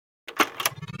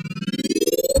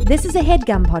This is a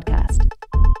HeadGum podcast.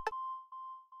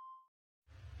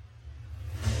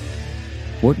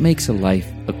 What makes a life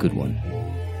a good one?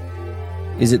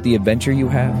 Is it the adventure you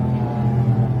have?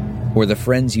 Or the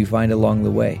friends you find along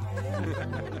the way?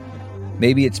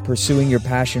 Maybe it's pursuing your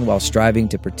passion while striving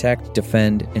to protect,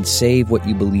 defend, and save what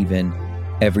you believe in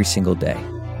every single day.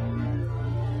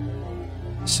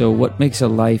 So what makes a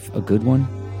life a good one?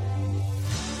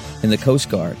 In the Coast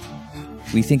Guard,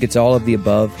 we think it's all of the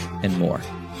above and more.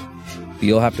 But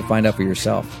you'll have to find out for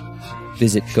yourself.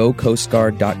 Visit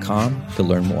gocoastguard.com to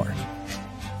learn more.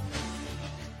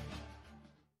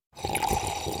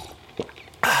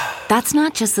 That's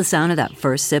not just the sound of that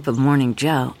first sip of Morning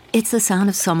Joe. It's the sound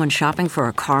of someone shopping for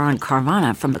a car on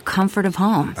Carvana from the comfort of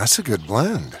home. That's a good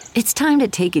blend. It's time to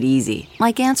take it easy,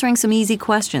 like answering some easy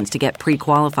questions to get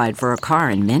pre-qualified for a car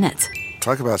in minutes.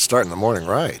 Talk about starting the morning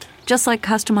right. Just like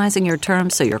customizing your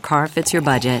terms so your car fits your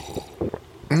budget.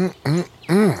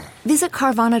 Visit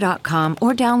Carvana.com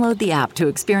or download the app to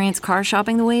experience car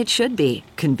shopping the way it should be.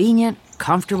 Convenient,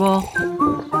 comfortable.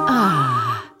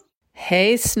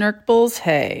 Hey, Snurkbles,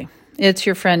 hey. It's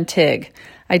your friend Tig.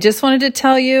 I just wanted to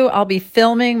tell you I'll be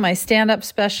filming my stand-up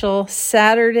special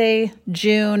Saturday,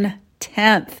 June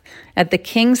 10th at the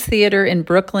King's Theater in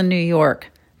Brooklyn, New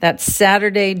York. That's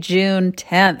Saturday, June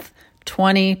 10th,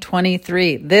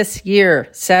 2023. This year,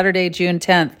 Saturday, June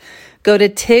 10th. Go to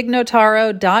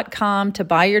tignotaro.com to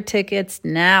buy your tickets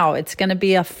now. It's going to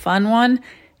be a fun one,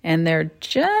 and there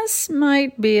just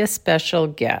might be a special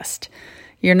guest.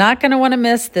 You're not going to want to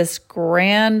miss this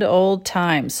grand old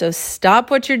time. So stop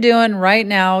what you're doing right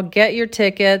now. Get your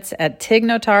tickets at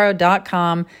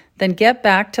tignotaro.com. Then get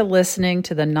back to listening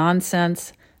to the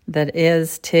nonsense that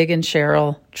is Tig and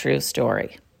Cheryl True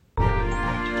Story.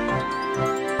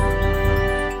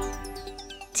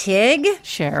 Tig?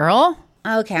 Cheryl?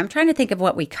 Okay, I'm trying to think of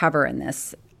what we cover in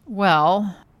this.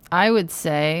 Well, I would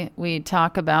say we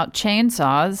talk about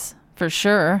chainsaws for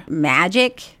sure.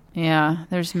 Magic? Yeah,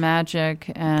 there's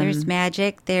magic and There's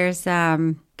magic. There's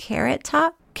Carrot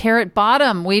Top. Carrot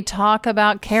Bottom. We talk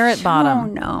about Carrot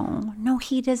Bottom. No,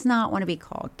 he does not want to be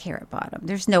called Carrot Bottom.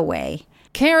 There's no way.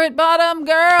 Carrot Bottom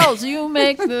girls, you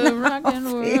make the rockin'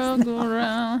 world go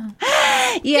round.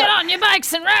 Yeah. Get on your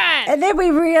bikes and ride. And then we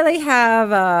really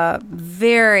have a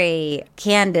very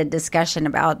candid discussion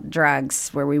about drugs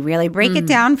where we really break it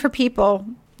down for people.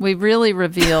 We really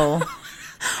reveal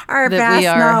Our that vast we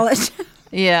are, knowledge.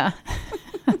 Yeah,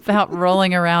 about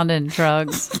rolling around in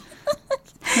drugs.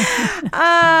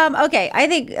 Okay, I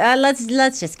think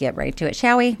let's just get right to it,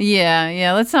 shall we?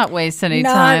 Yeah. Let's not waste any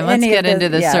time. Let's get into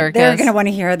the circus. They're going to want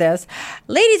to hear this.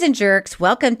 Ladies and jerks,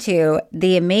 welcome to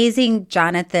the amazing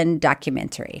Johnathan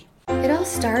documentary. It all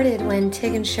started when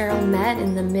Tig and Cheryl met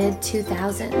in the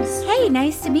mid-2000s. Hey,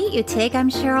 nice to meet you, Tig. I'm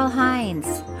Cheryl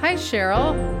Hines. Hi,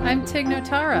 Cheryl. I'm Tig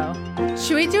Notaro.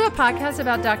 Should we do a podcast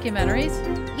about documentaries?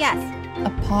 Yes. A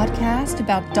podcast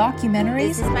about documentaries?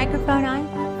 Is this microphone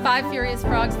on? 5 furious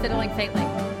frogs fiddling faintly.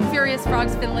 Furious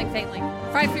frogs fiddling faintly.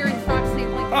 5 furious frogs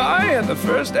fiddling faintly. I am the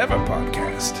first ever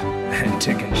podcast, and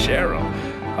Tig and Cheryl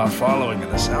are following in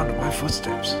the sound of my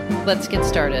footsteps. Let's get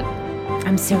started.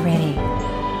 I'm so ready.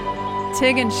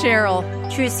 Tig and Cheryl.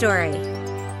 True story.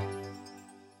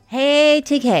 Hey,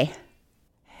 Tig, hey.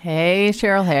 Hey,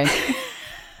 Cheryl, hey.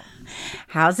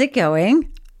 How's it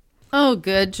going? Oh,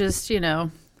 good. Just,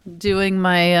 doing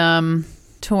my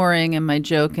touring and my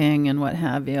joking and what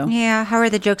have you. Yeah, how are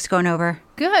the jokes going over?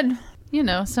 Good.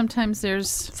 Sometimes there's...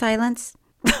 Silence?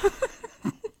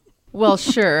 Well,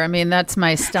 sure. I mean, that's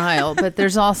my style. But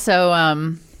there's also,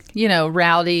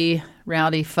 rowdy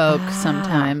folk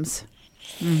sometimes.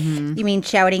 Mm-hmm. You mean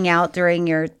shouting out during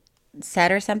your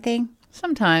set or something?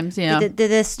 Sometimes, yeah. Did the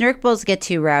Snurkbles get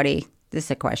too rowdy? This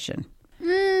is a question.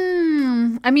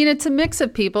 I mean, it's a mix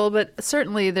of people, but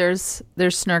certainly there's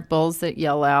Snurkbles that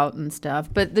yell out and stuff.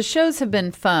 But the shows have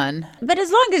been fun. But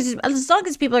as long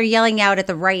as people are yelling out at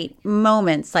the right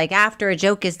moments, like after a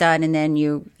joke is done, and then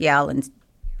you yell and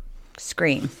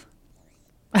scream.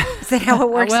 Is that how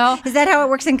it works? Is that how it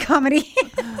works in comedy?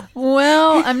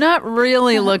 Well, I'm not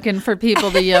really looking for people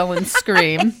to yell and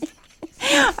scream.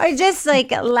 Or just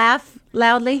like laugh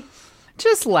loudly?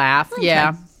 Just laugh, okay.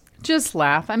 Yeah. Just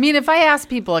laugh. I mean, if I ask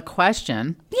people a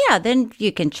question. Yeah, then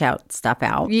you can shout stuff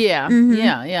out. Yeah,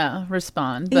 yeah,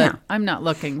 respond. But Yeah. I'm not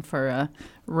looking for a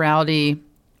rowdy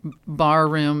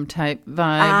barroom type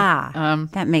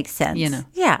vibe. That makes sense.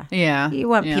 Yeah. You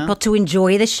want people to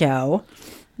enjoy the show.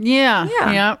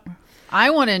 Yeah. I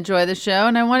want to enjoy the show,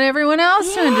 and I want everyone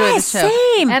else to enjoy the show.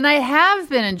 Same. And I have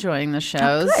been enjoying the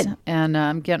shows, good. and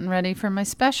I'm getting ready for my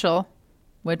special.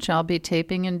 which I'll be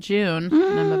taping in June.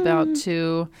 And I'm about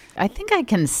to, I think I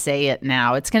can say it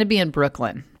now. It's going to be in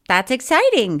Brooklyn. That's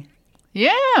exciting.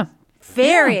 Yeah.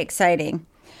 Very exciting.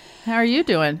 How are you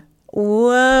doing?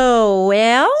 Whoa.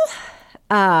 Well,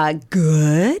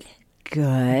 good.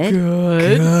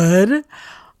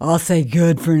 I'll say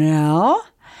good for now.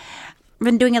 I've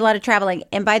been doing a lot of traveling.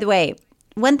 And by the way,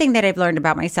 one thing that I've learned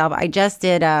about myself, I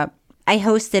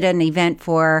hosted an event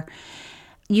for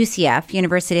UCF,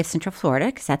 University of Central Florida,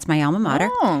 because that's my alma mater.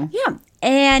 Oh. Yeah.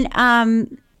 And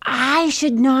I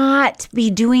should not be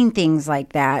doing things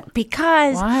like that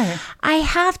because Why? I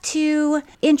have to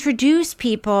introduce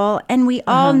people, and we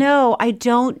all know I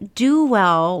don't do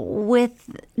well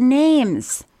with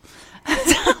names.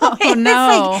 Oh,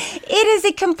 no. It is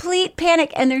a complete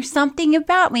panic, and there's something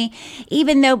about me,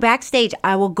 even though backstage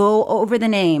I will go over the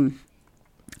name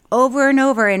over and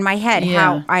over in my head,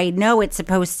 how I know it's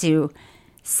supposed to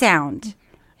sound.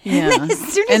 Yeah.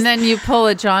 And then you pull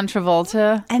a John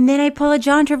Travolta. And then I pull a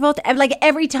John Travolta, like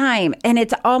every time, and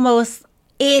it's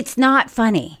not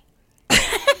funny.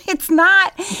 It's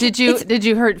not. Did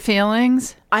you hurt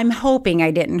feelings? I'm hoping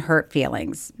I didn't hurt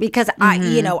feelings because I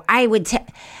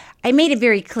made it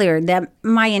very clear that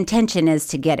my intention is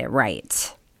to get it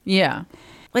right. Yeah.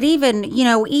 But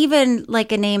even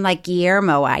like a name like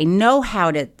Guillermo, I know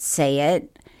how to say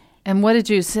it. And what did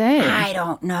you say? I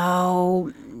don't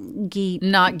know.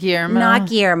 Not Guillermo. Not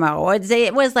Guillermo.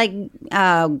 It was like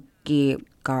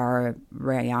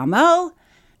Garayamo.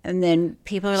 And then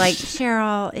people are like,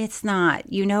 Cheryl, it's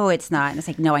not. You know it's not. And it's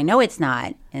like, no, I know it's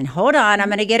not. And hold on, I'm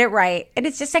going to get it right. And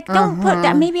it's just like, don't put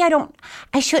that. Maybe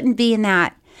I shouldn't be in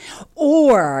that.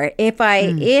 Or if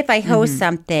I host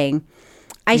something,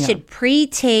 I should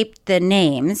pre-tape the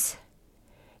names.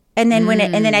 And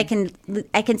then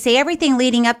I can say everything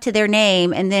leading up to their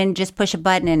name and then just push a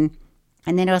button and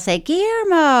then it'll say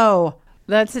Guillermo.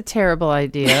 That's a terrible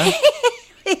idea. Is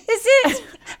it?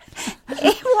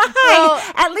 Why? Well,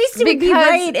 at least it would be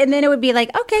right, and then it would be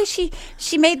like, okay,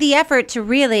 she made the effort to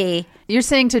really. You're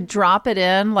saying to drop it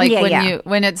in, like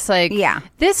when it's like,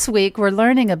 this week we're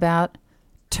learning about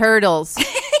turtles.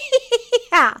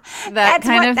 Yeah, that's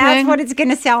That's what it's going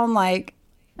to sound like.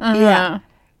 Yeah,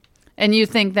 and you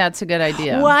think that's a good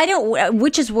idea? Well, I don't.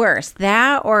 Which is worse,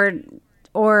 that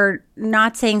or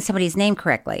not saying somebody's name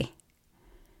correctly?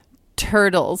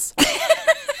 Turtles.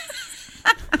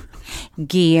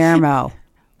 Guillermo.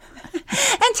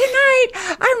 And tonight,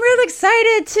 I'm real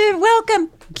excited to welcome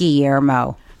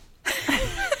Guillermo. I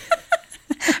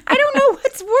don't know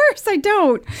what's worse. I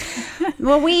don't.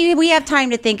 Well, we have time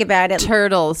to think about it.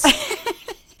 Turtles.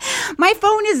 My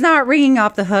phone is not ringing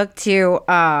off the hook to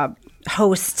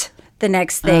host the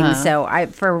next thing. So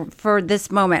for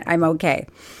this moment, I'm okay.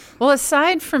 Well,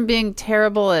 aside from being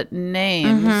terrible at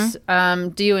names,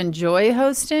 do you enjoy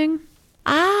hosting?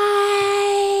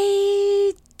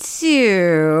 I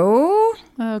do.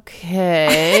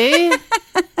 Okay.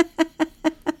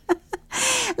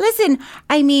 Listen,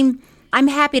 I mean, I'm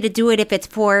happy to do it if it's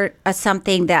for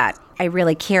something that I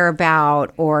really care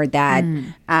about or that...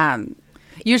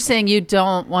 You're saying you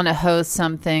don't want to host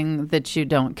something that you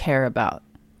don't care about.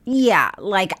 Yeah,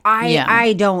 like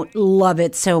I don't love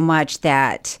it so much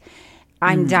that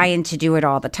I'm dying to do it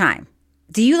all the time.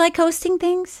 Do you like hosting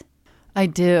things? I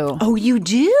do. Oh, you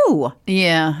do?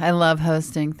 Yeah, I love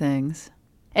hosting things.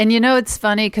 And it's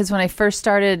funny because when I first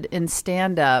started in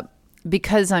stand-up,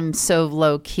 because I'm so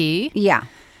low-key. Yeah.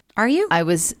 Are you? I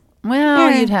was,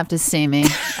 you'd have to see me.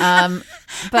 But I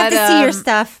have to see your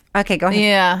stuff. Okay, go ahead.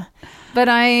 Yeah. But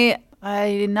I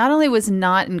not only was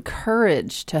not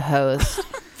encouraged to host,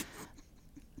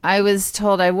 I was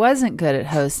told I wasn't good at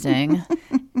hosting.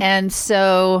 And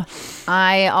so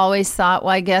I always thought,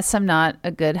 well, I guess I'm not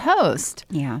a good host.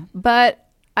 Yeah. But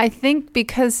I think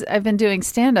because I've been doing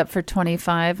stand-up for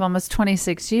 25, almost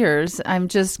 26 years, I'm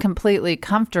just completely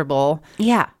comfortable.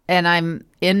 Yeah. And I'm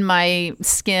in my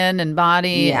skin and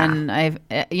body, and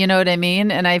you know what I mean?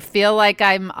 And I feel like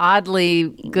I'm oddly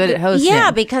good at hosting.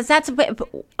 Yeah, because that's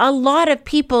a lot of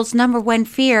people's number one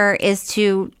fear is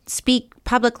to speak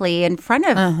publicly in front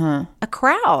of a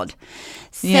crowd.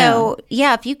 So,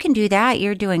 yeah, if you can do that,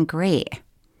 you're doing great.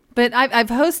 But I've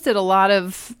hosted a lot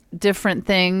of different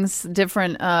things,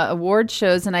 different award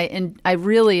shows, and I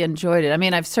really enjoyed it. I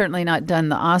mean, I've certainly not done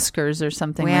the Oscars or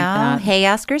something like that. Hey,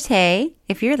 Oscars, hey,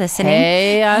 if you're listening.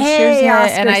 Hey, Oscars,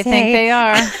 hey, and I think they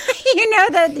are. you know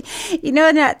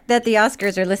that the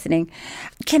Oscars are listening.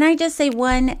 Can I just say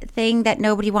one thing that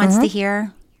nobody wants to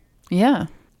hear? Yeah.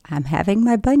 I'm having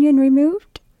my bunion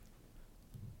removed.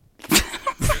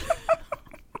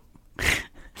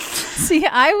 See,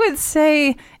 I would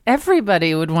say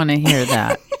everybody would want to hear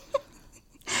that.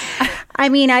 I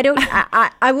mean, I don't.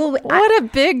 I will. What a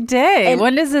big day!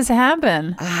 When does this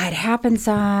happen? It happens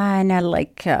on May.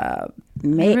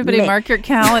 Everybody, mark your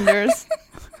calendars.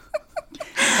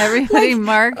 Everybody,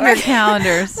 mark your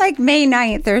calendars. Like May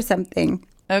 9th or something.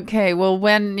 Okay. Well,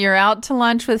 when you're out to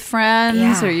lunch with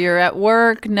friends or you're at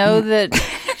work, know that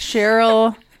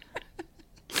Cheryl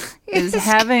is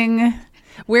having.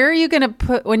 Where are you going to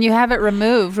put when you have it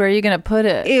removed? Where are you going to put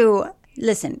it? Ew.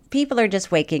 Listen, people are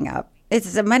just waking up.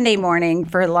 It's a Monday morning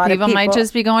for a lot of people. People might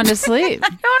just be going to sleep.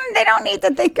 They don't need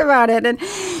to think about it. And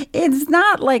it's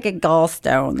not like a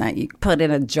gallstone that you put in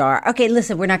a jar. Okay,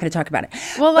 listen, we're not going to talk about it.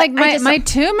 Well, like my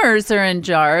tumors are in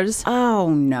jars. Oh,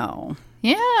 no.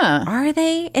 Yeah. Are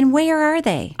they? And where are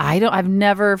they? I've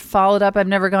never followed up. I've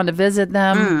never gone to visit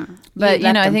them. But,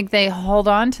 I think they hold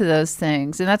on to those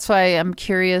things. And that's why I'm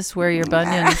curious where your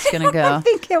bunion's going to go. I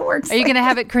think it works. Are you going to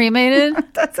have it cremated?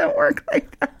 It doesn't work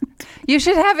like that. You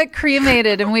should have it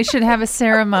cremated and we should have a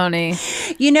ceremony.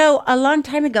 A long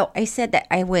time ago, I said that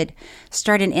I would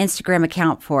start an Instagram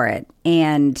account for it.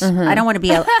 And I don't want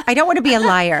to be a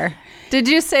liar. Did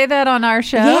you say that on our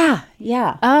show?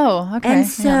 Yeah. Oh, okay. And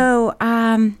so,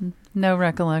 no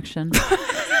recollection.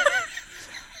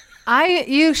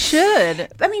 You should.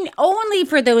 I mean, only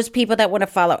for those people that want to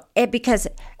follow it, because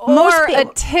or a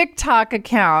TikTok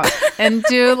account and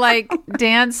do like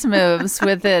dance moves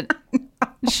with it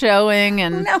showing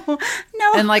and no,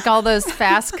 and like all those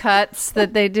fast cuts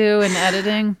that they do in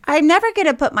editing. I'm never going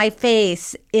to put my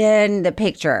face in the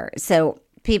picture, so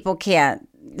people can't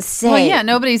say. Well, yeah,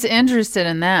 nobody's interested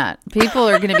in that. People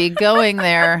are going to be going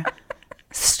there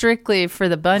strictly for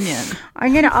the bunion.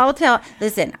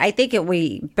 Listen, I think it would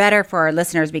be better for our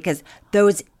listeners because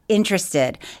those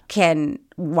interested can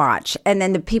watch. And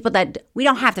then the people that we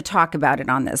don't have to talk about it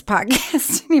on this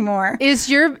podcast anymore. Is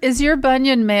your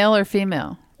bunion male or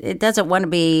female? It doesn't want to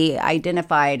be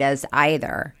identified as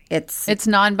either. It's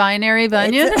non-binary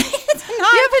bunion? You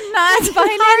have a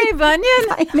non-binary bunion?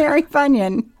 Binary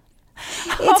bunion.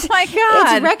 Oh my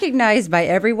God. It's recognized by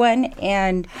everyone.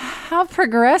 And how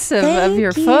progressive of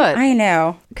your foot. I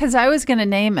know. Because I was going to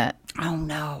name it. Oh,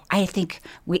 no. I think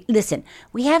we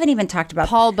haven't even talked about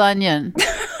Paul Bunyan.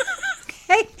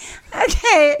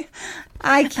 Okay.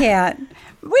 I can't.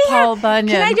 Paul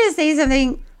Bunyan. Can I just say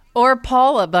something? Or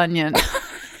Paula Bunyan.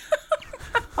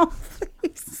 Oh,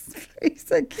 please,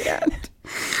 I can't.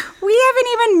 We haven't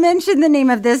even mentioned the name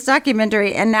of this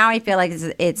documentary, and now I feel like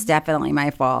it's definitely my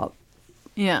fault.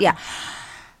 Yeah.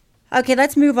 Okay,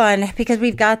 let's move on because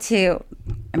we've got to.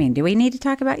 I mean, do we need to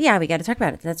talk about? Yeah, we got to talk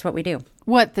about it. That's what we do.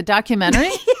 What, the documentary?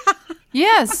 Yeah.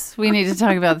 Yes, we need to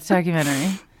talk about the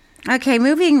documentary. Okay,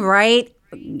 moving right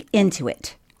into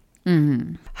it.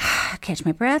 Mm-hmm. Catch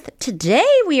my breath. Today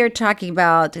we are talking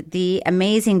about The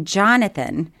Amazing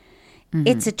Johnathan. Mm-hmm.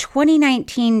 It's a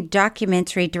 2019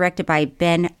 documentary directed by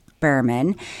Ben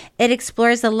Berman. It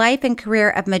explores the life and career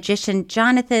of magician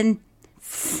Johnathan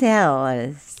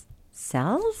Sells.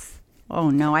 Oh,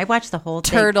 no. I watched the whole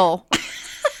thing. Turtle. That's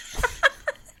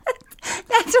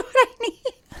what I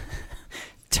need.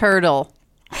 Turtle.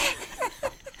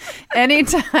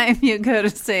 Anytime you go to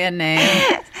say a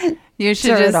name, you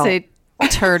should just say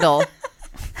turtle.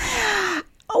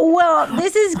 Well,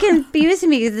 this is confusing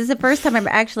me because this is the first time I'm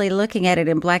actually looking at it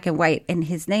in black and white, and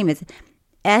his name is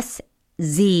Szelles.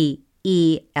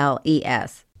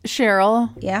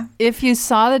 Cheryl, yeah. If you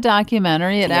saw the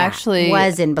documentary, it actually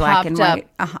was in black and white.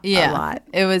 A lot.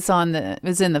 It was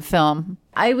in the film.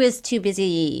 I was too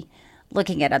busy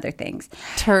looking at other things.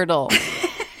 Turtle.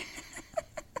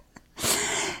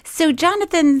 So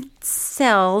Johnathan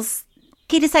Sells.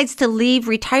 He decides to leave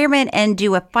retirement and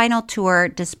do a final tour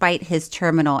despite his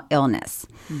terminal illness.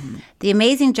 Mm-hmm. The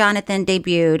Amazing Johnathan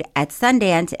debuted at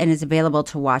Sundance and is available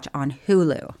to watch on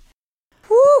Hulu.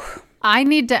 Whew. I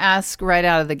need to ask right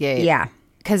out of the gate. Yeah.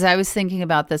 Because I was thinking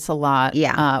about this a lot.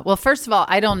 Yeah. Well, first of all,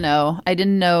 I don't know. I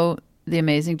didn't know The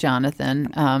Amazing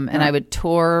Johnathan. And I would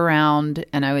tour around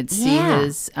and I would see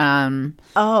his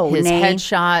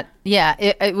headshot. Yeah.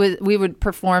 It was. We would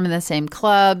perform in the same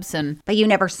clubs. But you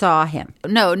never saw him?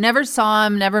 No, never saw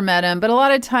him, never met him. But a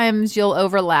lot of times you'll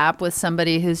overlap with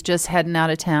somebody who's just heading out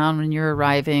of town when you're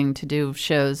arriving to do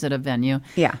shows at a venue.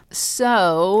 Yeah.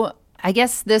 So I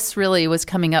guess this really was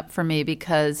coming up for me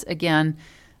because, again,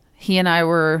 he and I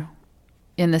were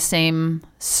in the same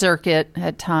circuit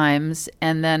at times.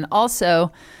 And then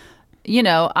also,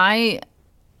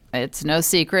 it's no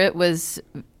secret, was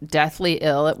deathly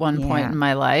ill at one point in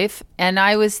my life. And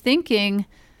I was thinking,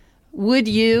 would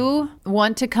you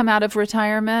want to come out of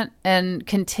retirement and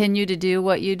continue to do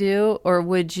what you do? Or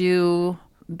would you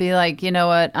be like, you know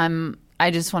what,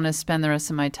 I just want to spend the rest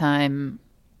of my time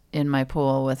in my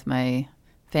pool with my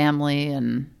family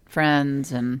and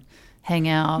friends and hang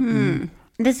out.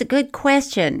 This is a good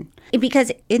question,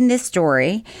 because in this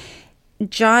story,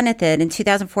 Johnathan in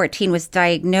 2014 was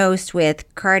diagnosed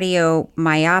with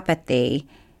cardiomyopathy.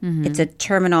 It's a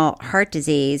terminal heart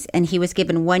disease, and he was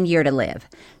given 1 year to live.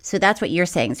 So that's what you're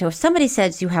saying. So if somebody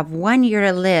says you have 1 year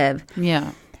to live, do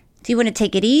you want to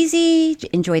take it easy,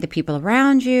 enjoy the people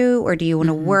around you, or do you want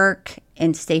to work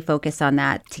and stay focused on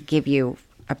that to give you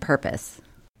a purpose?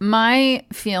 My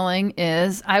feeling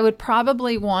is I would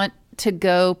probably want to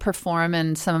go perform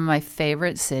in some of my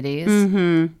favorite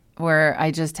cities where I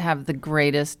just have the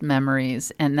greatest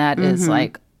memories, and that is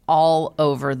like all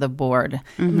over the board.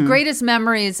 Greatest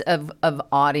memories of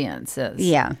audiences.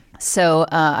 Yeah. So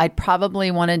I'd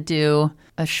probably want to do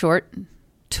a short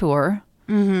tour,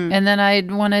 and then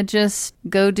I'd want to just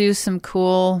go do some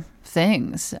cool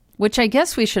things, which I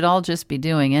guess we should all just be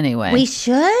doing anyway. We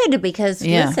should, because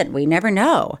listen, we never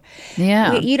know.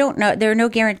 Yeah. You don't know. There are no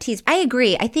guarantees. I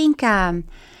agree. I think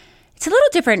it's a little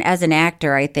different as an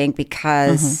actor, I think,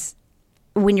 because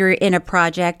when you're in a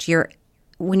project,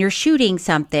 when you're shooting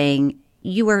something,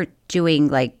 you are doing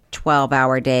like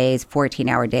 12-hour days,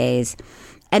 14-hour days.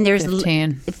 And there's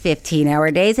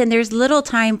 15-hour days, and there's little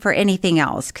time for anything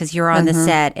else because you're on the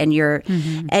set, and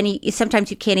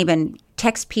sometimes you can't even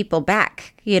text people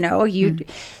back,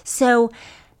 So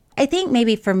I think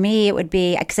maybe for me it would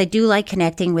be, because I do like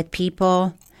connecting with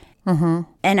people,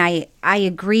 and I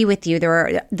agree with you.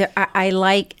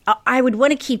 I would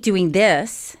want to keep doing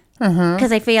this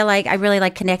because I feel like I really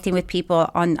like connecting with people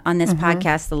on this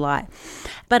podcast a lot,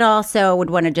 but also would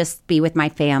want to just be with my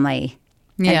family.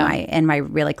 And my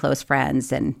really close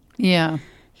friends, and go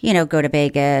to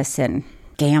Vegas and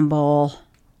gamble.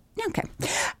 Okay. But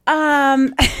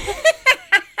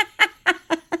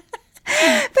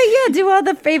do all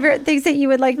the favorite things that you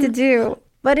would like to do.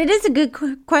 But it is a good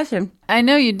question. I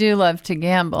know you do love to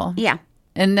gamble. Yeah.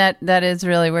 And that is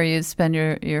really where you spend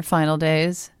your final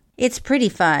days. It's pretty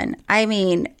fun. I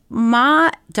mean,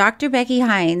 Dr. Becky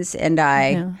Hines and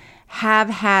I have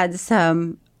had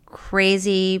some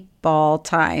crazy ball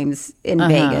times in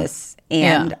Vegas,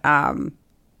 and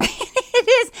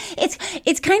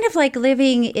it's kind of like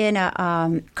living in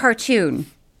a cartoon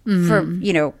for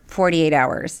 48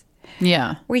 hours.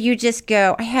 Yeah, where you just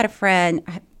go. I had a friend.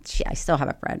 I still have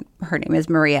a friend. Her name is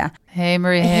Maria. Hey,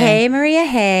 Maria. Hey, Maria.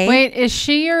 Hey. Wait, is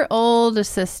she your old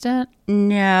assistant?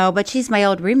 No, but she's my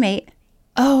old roommate.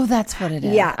 Oh, that's what it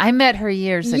is. Yeah. I met her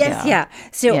years ago. Yes, yeah.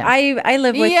 So I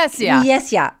live with... Yes, yeah.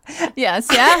 Yes, yeah. Yes,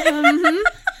 yeah.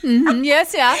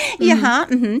 Yes, yeah.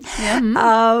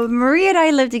 Maria and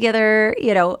I lived together,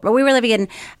 we were living in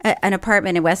an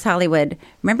apartment in West Hollywood.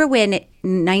 Remember when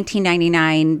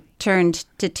 1999 turned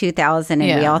to 2000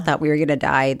 and we all thought we were going to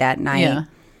die that night? Yeah.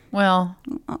 Well,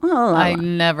 I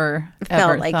never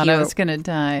ever like thought I was going to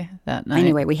die that night.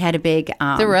 Anyway, we had a big...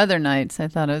 there were other nights I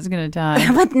thought I was going to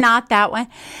die. But not that one.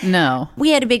 No. We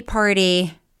had a big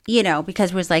party,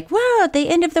 because it was like, wow, the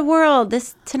end of the world.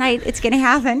 Tonight it's going to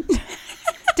happen.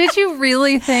 Did you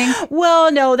really think? Well,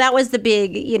 no, that was the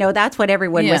big, that's what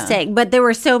everyone was saying. But there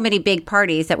were so many big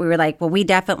parties that we were like, well, we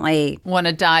definitely want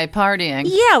to die partying.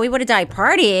 Yeah, we want to die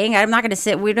partying. I'm not going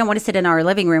to we don't want to sit in our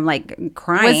living room like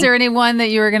crying. Was there anyone that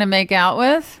you were going to make out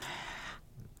with?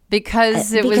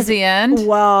 Because it was the end?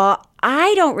 Well,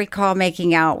 I don't recall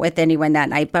making out with anyone that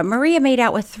night, but Maria made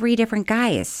out with 3 different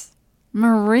guys.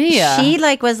 Maria? She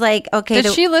was like, okay.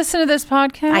 Did she listen to this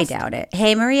podcast? I doubt it.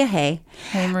 Hey, Maria, hey.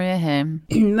 Hey, Maria, hey.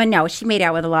 But no, she made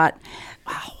out with a lot.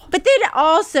 Wow. But then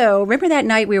also, remember that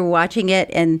night we were watching it,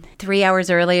 and 3 hours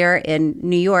earlier in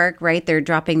New York, right? They're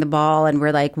dropping the ball, and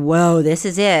we're like, whoa, this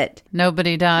is it.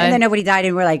 Nobody died. And then nobody died,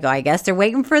 and we're like, oh, I guess they're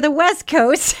waiting for the West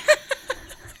Coast.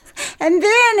 And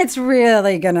then it's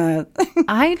really gonna...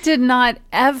 I did not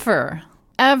ever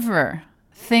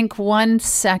think 1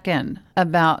 second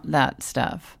about that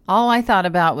stuff. All I thought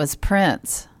about was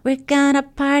Prince. We're gonna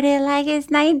party like it's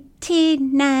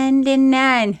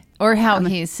 1999. Or how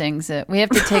he sings it. We have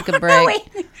to take a break.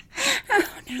 Oh,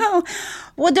 no.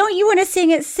 Well, don't you want to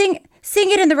sing it? Sing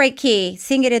it in the right key.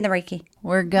 Sing it in the right key.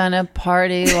 We're gonna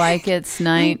party like it's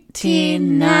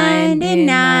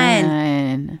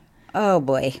 1999. Oh,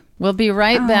 boy. We'll be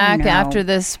right back after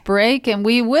this break, and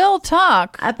we will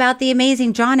talk about the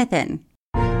amazing Johnathan.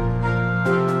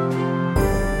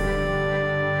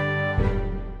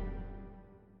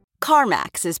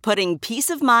 CarMax is putting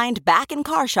peace of mind back in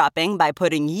car shopping by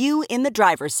putting you in the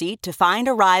driver's seat to find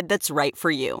a ride that's right for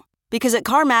you. Because at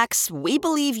CarMax, we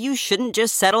believe you shouldn't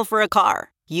just settle for a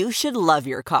car. You should love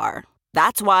your car.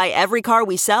 That's why every car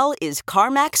we sell is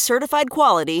CarMax certified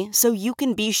quality, so you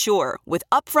can be sure with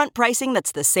upfront pricing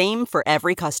that's the same for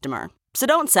every customer. So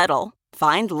don't settle.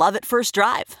 Find love at first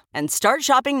drive and start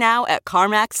shopping now at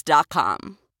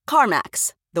CarMax.com.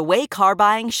 CarMax, the way car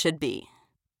buying should be.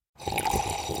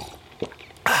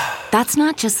 That's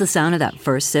not just the sound of that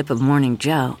first sip of Morning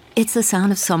Joe. It's the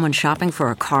sound of someone shopping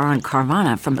for a car on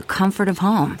Carvana from the comfort of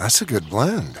home. That's a good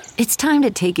blend. It's time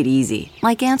to take it easy,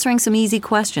 like answering some easy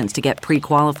questions to get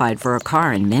pre-qualified for a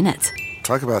car in minutes.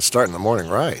 Talk about starting the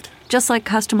morning right. Just like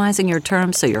customizing your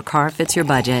terms so your car fits your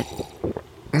budget.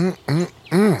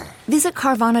 Visit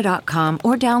Carvana.com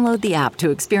or download the app to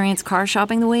experience car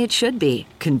shopping the way it should be.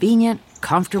 Convenient,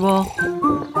 comfortable.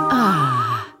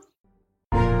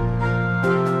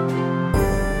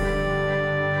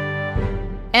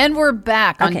 And we're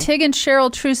back on Tig and Cheryl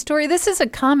True Story. This is a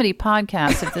comedy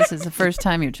podcast if this is the first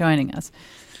time you're joining us.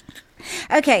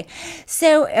 Okay.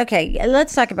 So,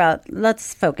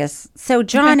 let's focus. So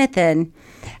Johnathan,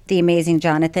 the amazing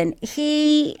Johnathan,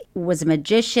 he was a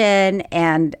magician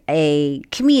and a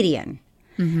comedian.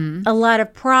 Mm-hmm. A lot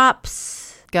of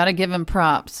props. Got to give him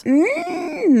props.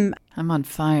 I'm on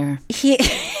fire.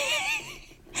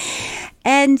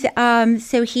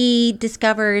 So he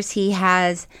discovers he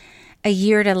has a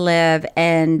year to live,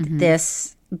 and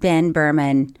this Ben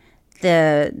Berman,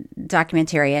 the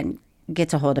documentarian,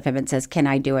 gets a hold of him and says, "Can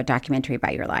I do a documentary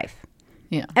about your life?"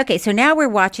 Yeah. Okay, so now we're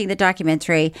watching the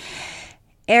documentary.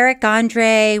 Eric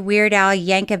Andre, Weird Al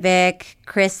Yankovic,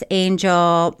 Chris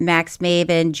Angel, Max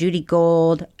Maven, Judy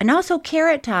Gold, and also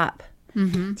Carrot Top.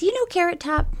 Mm-hmm. Do you know Carrot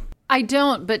Top? I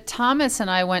don't, but Thomas and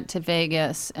I went to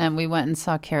Vegas, and we went and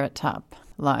saw Carrot Top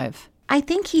live. I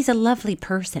think he's a lovely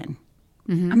person.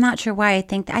 Mm-hmm. I'm not sure why I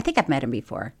think that. I think I've met him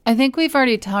before. I think we've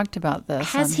already talked about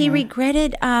this. Has he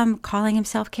regretted calling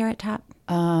himself Carrot Top?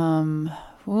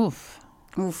 Oof,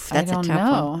 that's a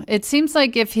tough one. It seems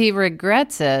like if he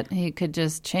regrets it, he could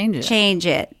just change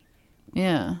it.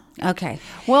 Yeah. Okay.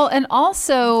 Well, and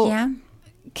also,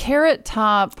 Carrot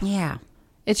Top. Yeah.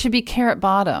 It should be Carrot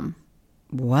Bottom.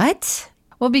 What?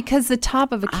 Well, because the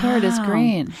top of a carrot is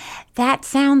green. That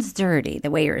sounds dirty,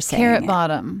 the way you're saying Carrot it.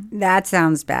 Bottom. That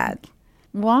sounds bad.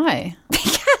 Why?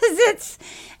 Because it's,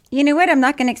 you know what? I'm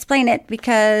not going to explain it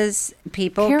because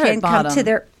people can come to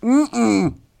their.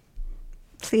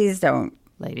 Please don't.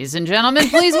 Ladies and gentlemen,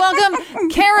 please welcome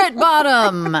Carrot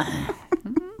Bottom.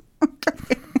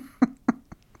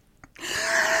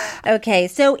 Okay,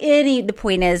 so the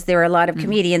point is there are a lot of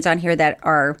comedians on here that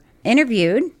are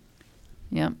interviewed.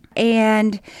 Yeah.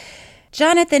 And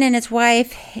Johnathan and his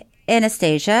wife,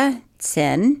 Anastasia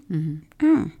Sin,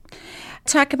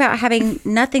 talk about having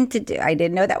nothing to do. I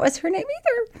didn't know that was her name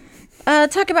either.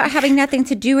 Talk about having nothing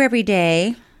to do every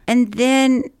day. And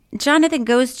then Johnathan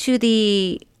goes to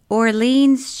the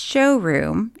Orleans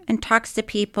showroom and talks to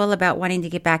people about wanting to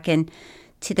get back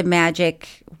into the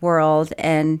magic world,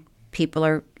 and people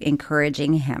are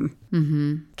encouraging him.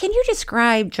 Mm-hmm. Can you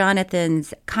describe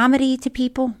Jonathan's comedy to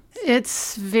people?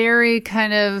 It's very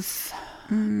kind of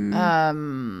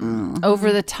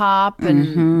over the top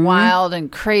and wild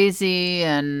and crazy.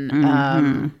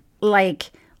 And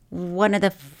like one of the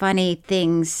funny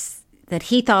things that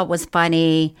he thought was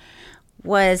funny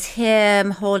was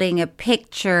him holding a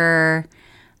picture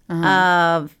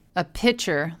of... A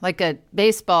pitcher, like a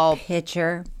baseball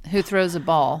pitcher. Who throws a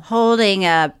ball. Holding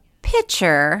a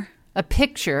picture. A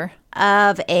picture.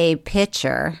 Of a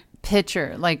pitcher.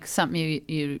 Pitcher, like something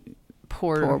you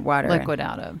pour water liquid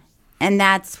out of. And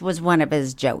that was one of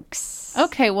his jokes.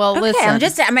 Okay, well, listen. I'm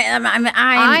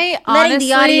letting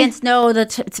the audience know the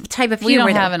type of humor.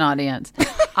 We don't have an audience.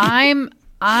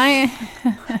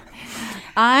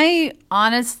 I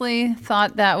honestly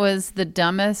thought that was the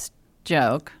dumbest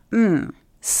joke. Could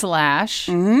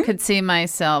see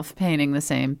myself painting the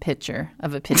same picture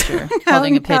of a pitcher,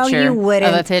 holding a picture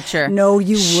of a pitcher. No,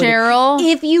 you wouldn't. Cheryl,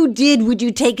 if you did, would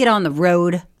you take it on the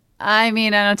road? I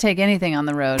mean, I don't take anything on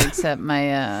the road except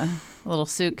my little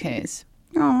suitcase.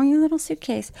 Oh, your little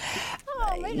suitcase.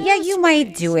 Yeah, you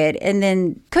might do it. And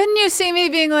then... Couldn't you see me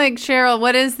being like, Cheryl,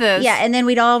 what is this? Yeah, and then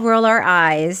we'd all roll our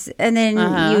eyes. And then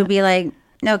you would be like,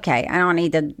 okay, I don't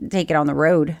need to take it on the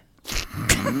road.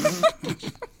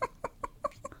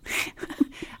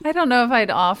 I don't know if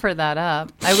I'd offer that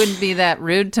up. I wouldn't be that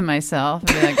rude to myself.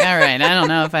 I'd be like, all right, I don't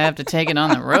know if I have to take it on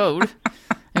the road.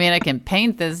 I mean, I can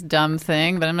paint this dumb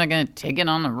thing, but I'm not going to take it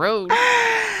on the road.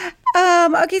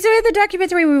 Okay, so in the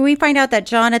documentary, we find out that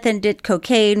Johnathan did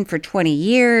cocaine for 20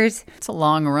 years. It's a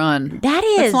long run. That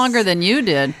is. It's longer than you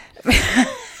did.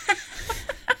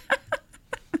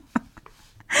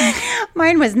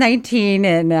 Mine was 19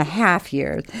 and a half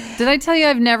years. Did I tell you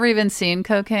I've never even seen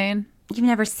cocaine? You've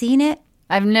never seen it?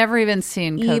 I've never even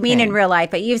seen cocaine. You mean in real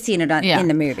life, but you've seen it in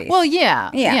the movies. Well,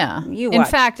 yeah. In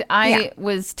fact, I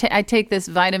take this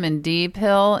vitamin D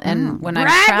pill, and when I'm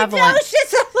traveling,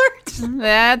 alert.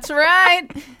 That's right.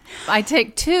 I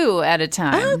take 2 at a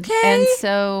time. Okay. And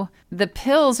so the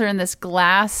pills are in this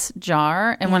glass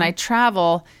jar, and when I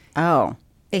travel,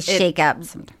 they shake up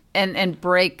sometimes. And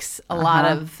breaks a lot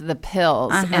of the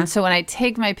pills. And so when I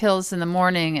take my pills in the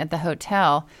morning at the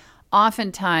hotel,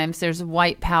 oftentimes there's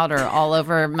white powder all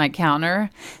over my counter,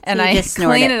 and I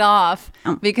clean it off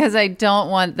because I don't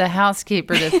want the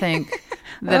housekeeper to think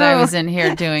that I was in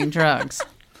here doing drugs.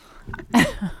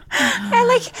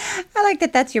 I like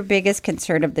that that's your biggest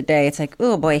concern of the day. It's like,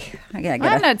 oh boy,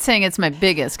 I'm not saying it's my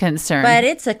biggest concern. But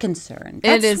it's a concern.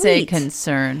 That's it is sweet. A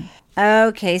concern.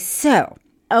 Okay, so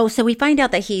we find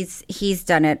out that he's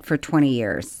done it for 20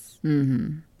 years,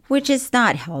 which is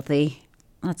not healthy.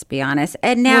 Let's be honest.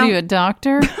 And now, what are you, a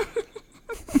doctor?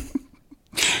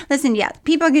 Listen, yeah,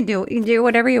 people can do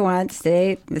whatever you want.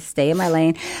 Stay in my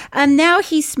lane. Now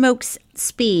he smokes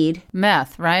speed,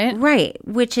 meth, right? Right,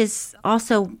 which is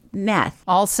also meth.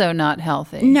 Also not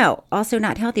healthy. No, also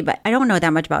not healthy. But I don't know that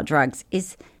much about drugs.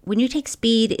 When you take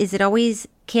speed,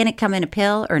 can it come in a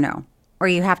pill or no? Or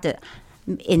you have to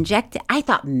inject it? I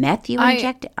thought meth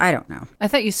inject it. I don't know. I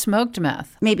thought you smoked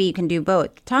meth. Maybe you can do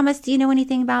both. Thomas, do you know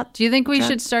anything about Do you think we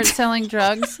drugs? should start selling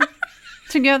drugs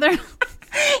together?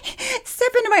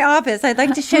 Step into my office. I'd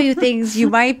like to show you things you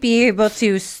might be able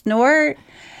to snort,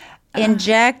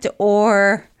 inject,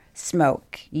 or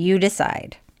smoke. You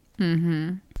decide.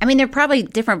 Mm-hmm. I mean, there are probably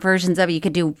different versions of it. You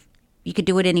could do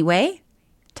it anyway.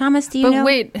 Thomas, do you know? But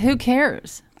wait, who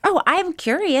cares? Oh, I'm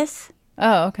curious.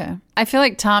 Oh, okay. I feel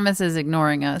like Thomas is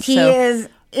ignoring us. He is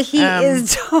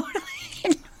totally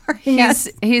ignoring us.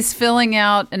 He's filling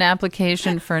out an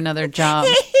application for another job.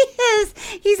 He is.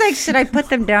 He's like, should I put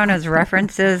them down as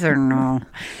references or no?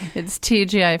 It's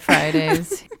TGI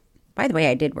Fridays. By the way,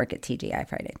 I did work at TGI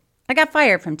Friday. I got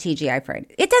fired from TGI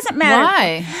Friday. It doesn't matter.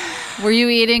 Why? Were you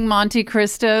eating Monte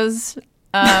Cristos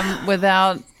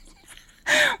without...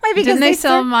 Why? Because Didn't they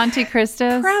sell Monte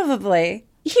Cristos? Probably.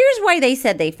 Here's why they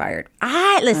said they fired.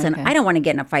 Listen, I don't want to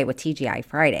get in a fight with TGI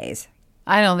Fridays.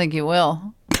 I don't think you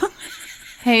will.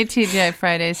 Hey, TGI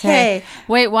Fridays. Hey.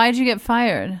 Wait, why'd you get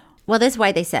fired? Well, this is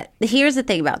why they said. Here's the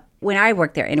thing about when I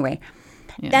worked there anyway.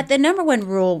 Yeah. That the number one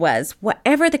rule was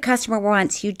whatever the customer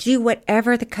wants, you do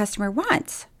whatever the customer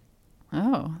wants.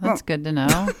 Oh, that's good to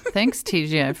know. Thanks,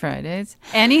 TGI Fridays.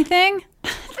 Anything?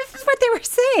 This is what they were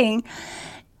saying.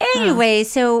 Anyway,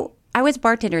 so I was a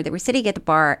bartender. They were sitting at the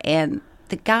bar, and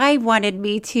the guy wanted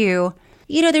me to,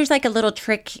 there's like a little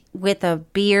trick with a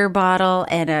beer bottle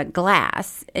and a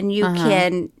glass, and you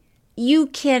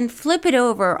can flip it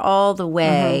over all the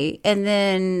way and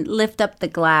then lift up the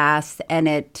glass, and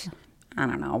it, I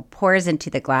don't know, pours into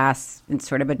the glass in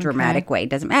sort of a dramatic way. It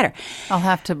doesn't matter. I'll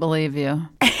have to believe you.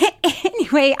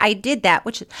 Anyway, I did that,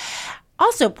 which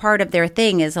also part of their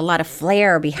thing is a lot of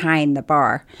flair behind the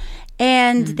bar.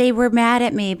 And they were mad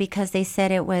at me because they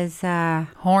said it was...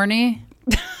 horny?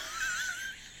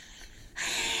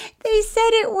 They said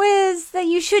it was that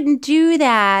you shouldn't do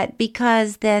that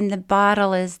because then the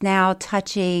bottle is now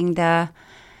touching the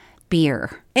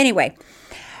beer. Anyway,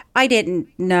 I didn't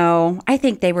know. I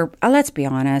think they were, let's be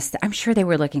honest, I'm sure they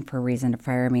were looking for a reason to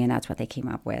fire me, and that's what they came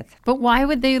up with. But why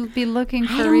would they be looking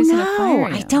for a reason to fire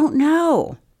you? I don't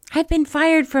know. I've been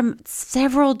fired from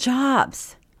several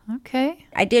jobs. Okay.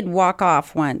 I did walk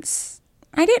off once.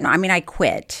 I didn't. I mean, I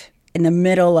quit in the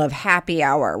middle of happy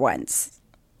hour once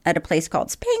at a place called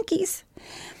Spanky's.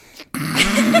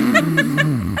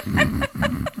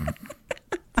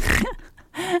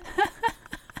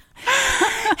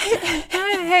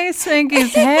 Hey,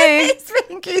 Spanky's, hey. Hey,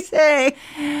 Spanky's, hey.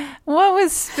 What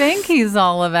was Spanky's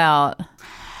all about?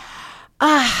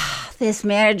 This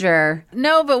manager.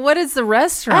 No, but what is the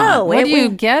restaurant? Oh, what do you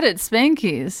get at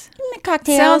Spanky's?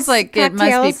 Cocktails. Sounds like it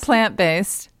must be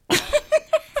plant-based.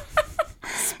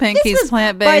 Spanky's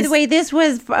plant-based. By the way, this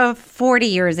was 40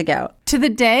 years ago. To the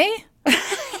day? This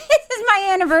is my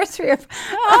anniversary of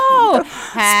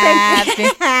happy.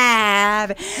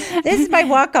 This is my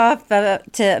walk-off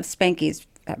to Spanky's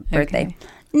birthday. Okay.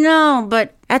 No,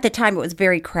 but at the time it was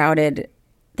very crowded.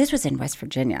 This was in West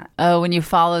Virginia. Oh, when you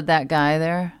followed that guy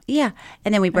there? Yeah.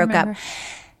 And then we broke up.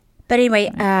 But anyway,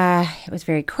 it was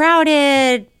very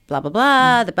crowded, blah, blah,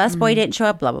 blah. The busboy didn't show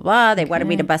up, blah, blah, blah. They wanted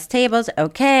me to bus tables.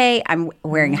 Okay. I'm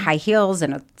wearing high heels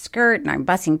and a skirt, and I'm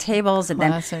bussing tables. And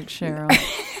Classic Cheryl. And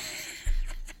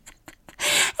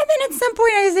then at some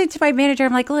point I said to my manager,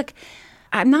 I'm like, look,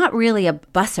 I'm not really a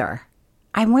busser.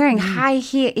 I'm wearing high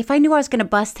heels. If I knew I was going to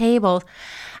bus tables,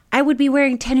 I would be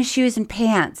wearing tennis shoes and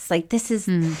pants. Like, this is...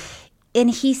 And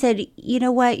he said, you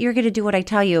know what? You're going to do what I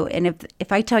tell you. And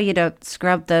if I tell you to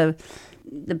scrub the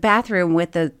bathroom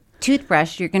with a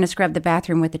toothbrush, you're going to scrub the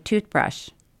bathroom with a toothbrush.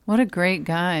 What a great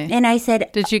guy. And I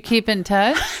said... Did you keep in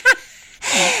touch?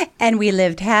 And we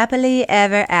lived happily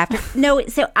ever after. No,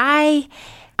 so I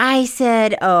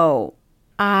said,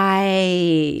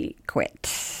 I quit.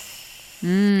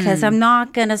 Because I'm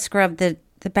not going to scrub the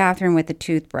bathroom with a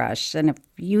toothbrush. And if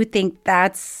you think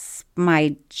that's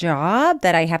my job,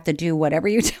 that I have to do whatever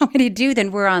you tell me to do,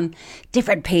 then we're on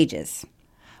different pages.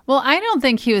 Well, I don't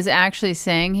think he was actually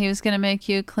saying he was going to make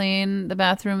you clean the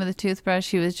bathroom with a toothbrush.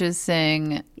 He was just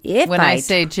saying, when I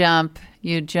say jump,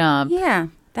 you jump. Yeah,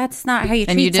 that's not how you treat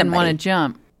somebody. And you didn't want to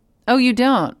jump. Oh, you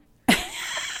don't?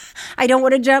 I don't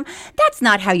want to jump. That's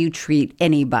not how you treat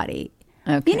anybody.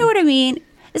 Okay. You know what I mean?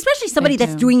 Especially somebody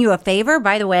that's doing you a favor,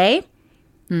 by the way.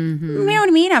 Mm-hmm. You know what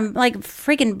I mean? I'm like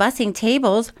freaking bussing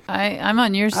tables. I'm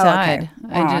on your side.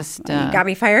 Okay. I just... you got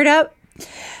me fired up?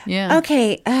 Yeah.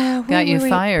 Okay. Got you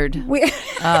fired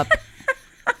up.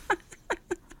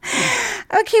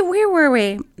 Okay, where were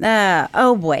we?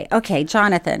 Oh, boy. Okay,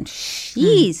 Johnathan.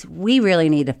 Jeez, we really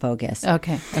need to focus.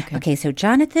 Okay. Okay, so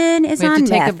Johnathan is on meth.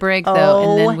 We have to take a break, though,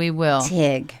 and then we will.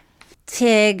 Tig.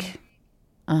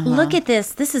 Look at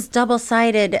this. This is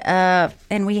double-sided,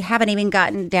 and we haven't even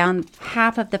gotten down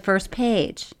half of the first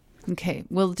page. Okay,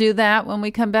 we'll do that when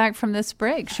we come back from this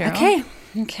break, Cheryl.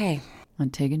 Okay. On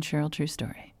Tig and Cheryl True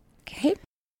Story. Okay.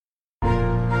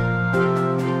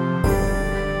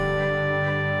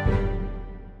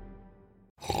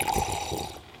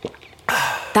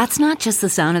 That's not just the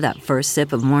sound of that first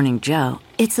sip of Morning Joe.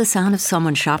 It's the sound of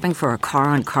someone shopping for a car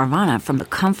on Carvana from the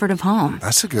comfort of home.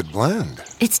 That's a good blend.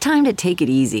 It's time to take it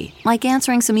easy, like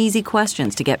answering some easy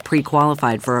questions to get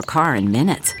pre-qualified for a car in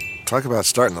minutes. Talk about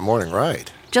starting the morning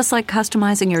right. Just like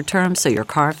customizing your terms so your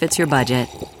car fits your budget.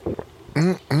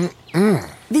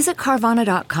 Visit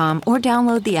Carvana.com or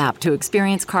download the app to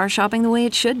experience car shopping the way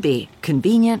it should be.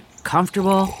 Convenient,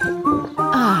 comfortable.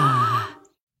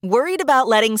 Worried about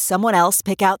letting someone else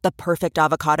pick out the perfect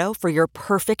avocado for your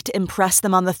perfect impress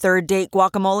them on the third date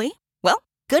guacamole? Well,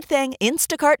 good thing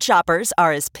Instacart shoppers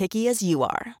are as picky as you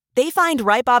are. They find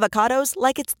ripe avocados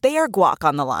like it's their guac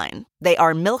on the line. They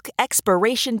are milk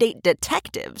expiration date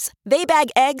detectives. They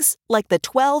bag eggs like the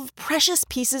 12 precious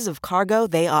pieces of cargo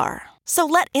they are. So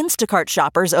let Instacart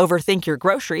shoppers overthink your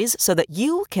groceries so that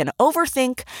you can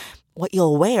overthink what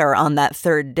you'll wear on that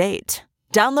third date.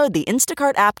 Download the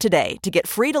Instacart app today to get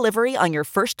free delivery on your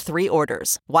first 3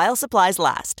 orders, while supplies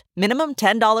last. Minimum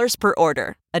 $10 per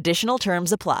order. Additional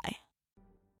terms apply.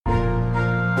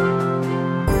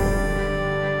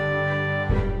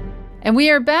 And we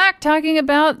are back talking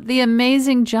about the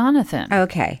amazing Johnathan.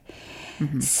 Okay.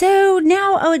 Mm-hmm. So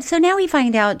now we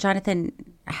find out Johnathan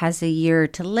has a year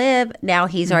to live. Now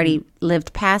he's already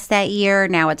lived past that year.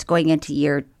 Now it's going into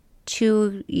year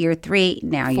 2, year 3,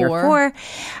 now year 4.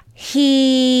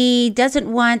 He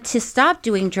doesn't want to stop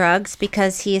doing drugs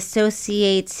because he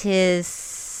associates his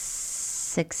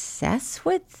success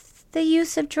with the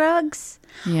use of drugs.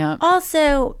 Yeah.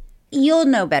 Also, you'll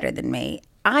know better than me.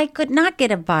 I could not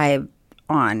get a vibe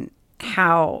on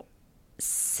how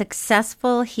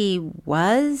successful he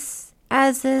was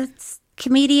as a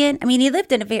comedian. I mean, he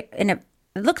lived in it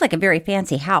looked like a very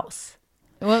fancy house.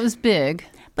 Well, it was big.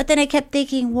 But then I kept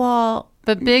thinking, well...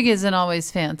 But big isn't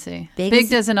always fancy. Big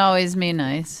doesn't always mean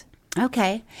nice.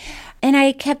 Okay. And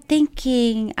I kept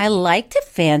thinking, I like to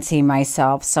fancy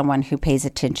myself someone who pays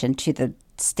attention to the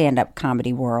stand-up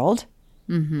comedy world.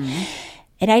 Mm-hmm.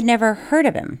 And I'd never heard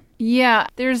of him. Yeah,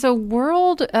 there's a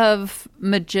world of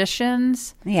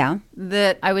magicians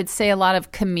that I would say a lot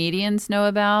of comedians know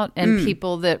about and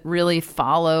people that really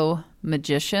follow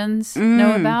magicians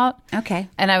know about. Okay.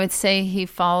 And I would say he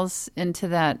falls into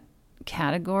that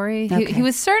category. Okay. He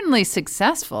was certainly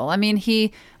successful. I mean,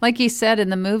 like he said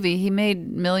in the movie, he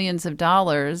made millions of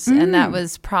dollars, and that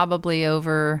was probably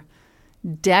over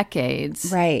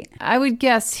decades. Right. I would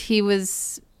guess he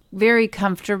was very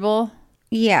comfortable.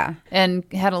 Yeah. And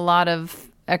had a lot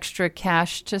of extra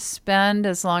cash to spend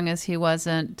as long as he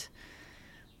wasn't,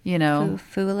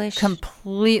 foolish,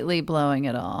 completely blowing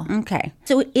it all. Okay.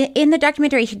 So in the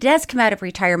documentary, he does come out of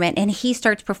retirement and he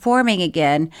starts performing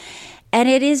again. And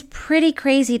it is pretty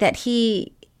crazy that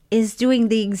he is doing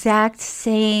the exact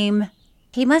same.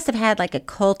 He must have had like a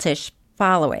cultish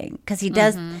following because he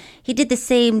did the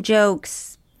same jokes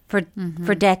for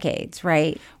decades,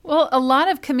 right? Well, a lot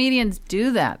of comedians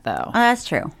do that, though. Oh, that's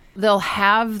true. They'll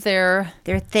have their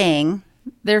thing,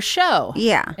 their show.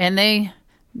 Yeah. And they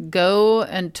go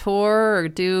and tour or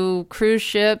do cruise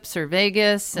ships or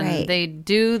Vegas, and they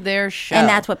do their show. And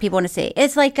that's what people want to see.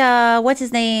 It's like, what's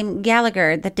his name?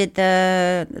 Gallagher that did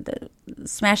the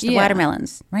Smash the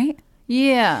Watermelons, right?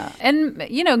 Yeah. And,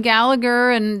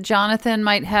 Gallagher and Johnathan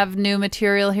might have new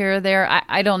material here or there.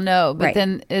 I don't know. But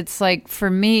then it's like, for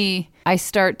me, I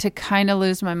start to kind of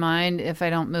lose my mind if I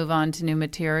don't move on to new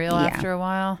material after a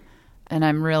while. And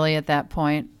I'm really at that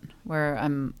point where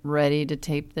I'm ready to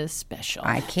tape this special.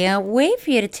 I can't wait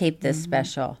for you to tape this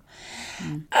special.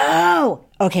 Oh,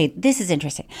 okay. This is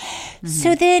interesting.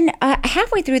 So then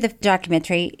halfway through the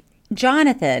documentary,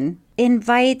 Johnathan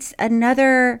invites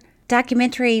another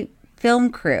documentary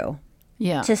film crew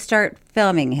to start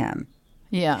filming him.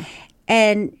 Yeah.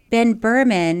 And Ben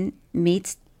Berman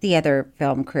meets the other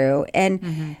film crew.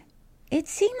 And it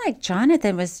seemed like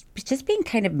Johnathan was just being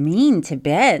kind of mean to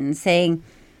Ben, saying,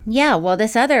 yeah, well,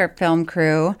 this other film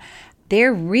crew,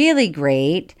 they're really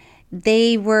great.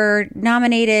 They were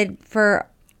nominated for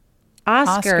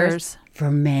Oscars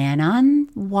for Man on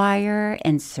Wire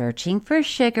and Searching for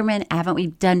Sugarman. Haven't we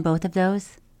done both of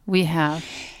those? We have.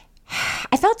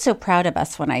 I felt so proud of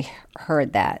us when I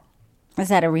heard that. Was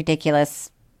that a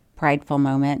ridiculous, prideful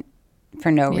moment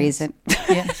for no reason?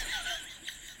 Yes.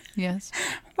 Yes.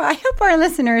 Well, I hope our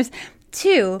listeners,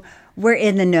 too, were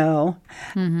in the know.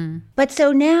 But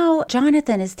so now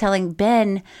Johnathan is telling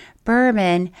Ben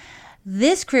Berman,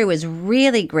 this crew is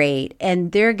really great,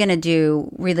 and they're going to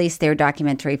release their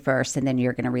documentary first, and then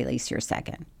you're going to release your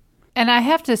second. And I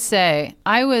have to say,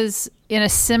 I was in a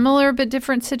similar but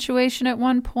different situation at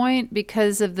one point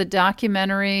because of the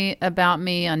documentary about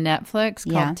me on Netflix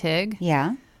called Tig.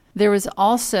 Yeah. There was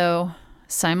also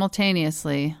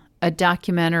simultaneously a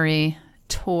documentary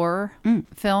tour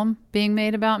film being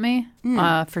made about me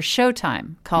for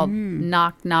Showtime called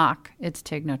Knock Knock, It's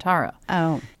Tig Notaro.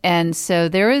 Oh. And so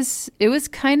it was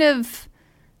kind of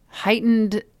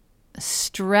heightened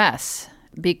stress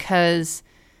because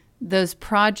those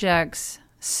projects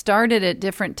started at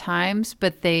different times,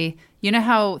 but they, you know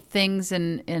how things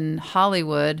in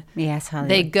Hollywood,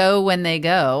 they go when they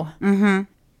go.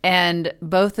 And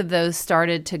both of those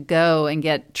started to go and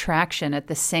get traction at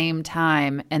the same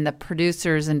time, and the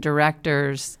producers and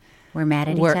directors were mad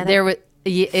at each other.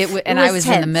 I was tense.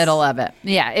 In the middle of it.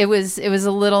 Yeah, it was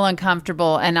a little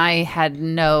uncomfortable, and I had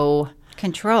no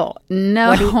control.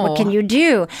 No, what can you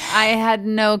do? I had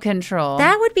no control.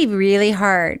 That would be really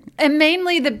hard. And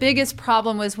mainly, the biggest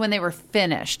problem was when they were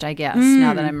finished. I guess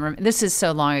now that this is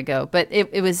so long ago, but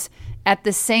it was at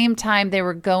the same time they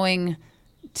were going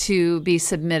to be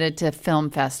submitted to film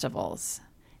festivals,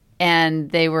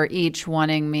 and they were each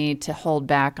wanting me to hold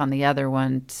back on the other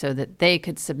one so that they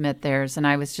could submit theirs. And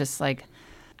I was just like,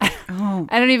 I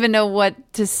don't even know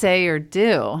what to say or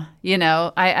do.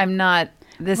 I'm not,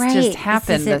 this just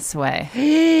happened this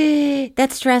way.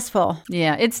 That's stressful.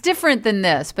 Yeah, it's different than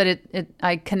this, but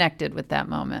I connected with that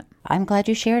moment. I'm glad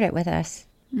you shared it with us.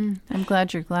 I'm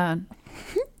glad you're glad.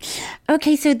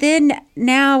 Okay, so then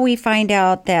now we find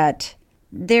out that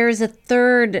there's a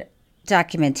third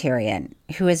documentarian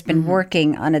who has been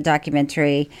working on a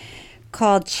documentary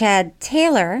called Chad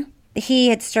Taylor. He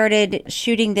had started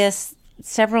shooting this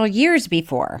several years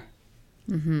before.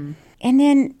 And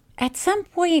then at some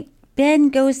point,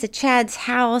 Ben goes to Chad's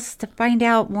house to find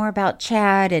out more about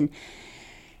Chad and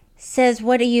says,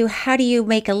 how do you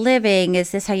make a living?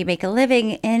 Is this how you make a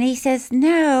living? And he says,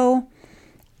 no,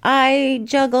 I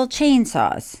juggle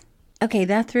chainsaws. Okay,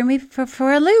 that threw me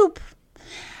for a loop.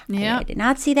 Yeah. I did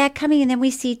not see that coming. And then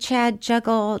we see Chad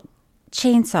juggle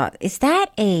chainsaw. Is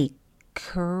that a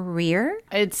career?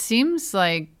 It seems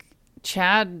like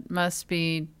Chad must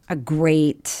be a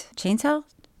great chainsaw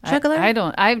juggler.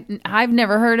 I've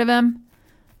never heard of him,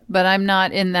 but I'm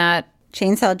not in that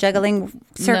chainsaw juggling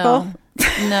circle.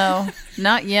 No,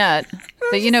 not yet.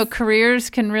 But careers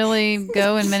can really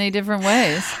go in many different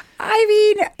ways.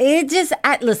 I mean, it just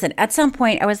listen. At some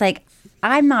point, I was like,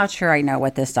 I'm not sure I know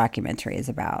what this documentary is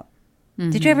about.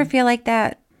 Did you ever feel like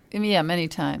that? Yeah, many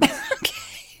times. Okay.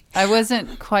 I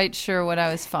wasn't quite sure what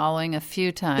I was following a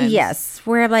few times. Yes.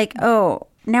 We're like, oh,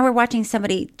 now we're watching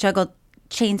somebody juggle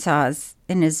chainsaws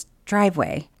in his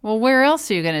driveway. Well, where else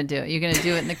are you going to do it? You're going to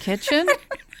do it in the kitchen? And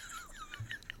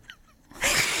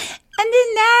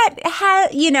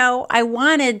then I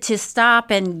wanted to stop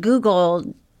and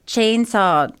Google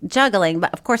chainsaw juggling,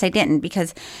 but of course I didn't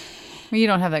because... You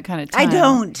don't have that kind of time. I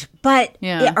don't. But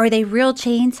are they real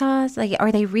chainsaws? Like, are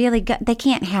they really? They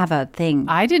can't have a thing.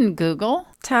 I didn't Google.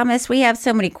 Thomas, we have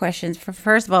so many questions.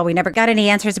 First of all, we never got any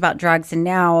answers about drugs. And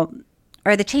now,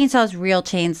 are the chainsaws real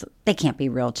chains? They can't be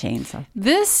real chainsaws.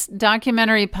 This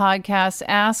documentary podcast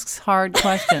asks hard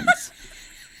questions.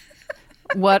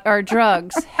 What are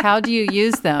drugs? How do you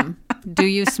use them? Do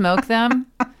you smoke them?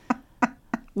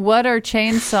 What are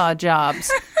chainsaw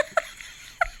jobs?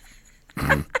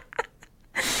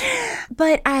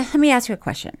 But let me ask you a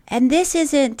question. And this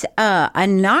isn't a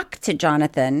knock to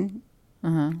Johnathan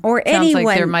or Sounds anyone.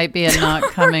 like there might be a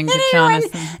knock coming to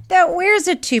Johnathan. That wears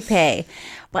a toupee.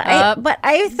 But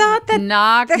I thought that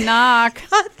knock. I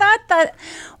thought that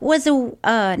was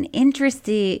an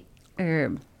interesting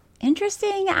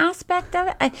aspect of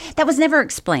it that was never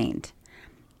explained,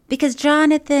 because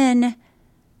Johnathan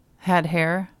had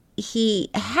hair. He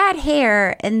had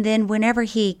hair, and then whenever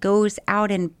he goes out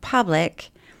in public,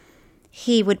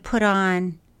 he would put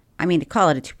on. I mean, to call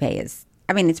it a toupee it's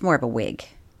more of a wig,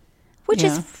 which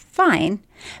is fine.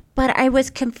 But I was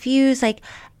confused, like,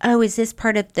 oh, is this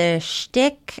part of the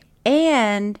shtick?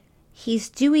 And he's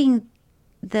doing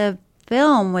the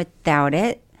film without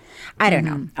it. I don't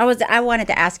know. I wanted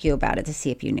to ask you about it to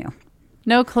see if you knew.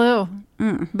 No clue.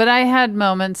 But I had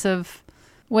moments of,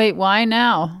 wait, why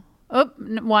now? Oh,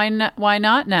 why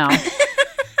not now?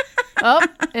 Oh,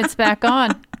 it's back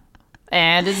on.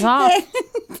 And it's off.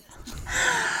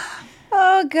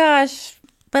 Oh, gosh.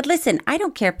 But listen, I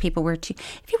don't care if people wear if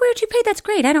you wear a toupee, that's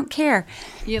great. I don't care.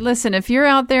 Listen, if you're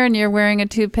out there and you're wearing a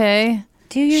toupee,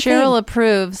 do you Cheryl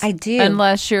approves. I do.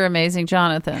 Unless you're Amazing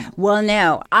Johnathan. Well,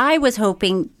 no. I was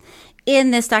hoping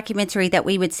in this documentary that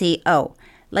we would see,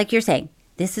 like you're saying,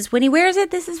 this is when he wears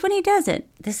it, this is when he doesn't.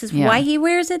 This is why he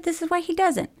wears it, this is why he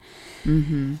doesn't.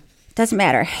 Doesn't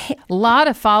matter. A lot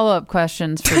of follow-up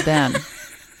questions for Ben.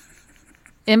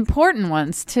 Important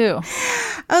ones, too.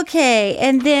 Okay,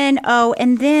 and then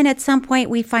at some point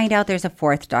we find out there's a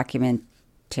fourth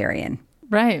documentarian.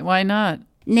 Right, why not?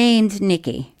 Named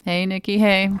Nikki. Hey, Nikki,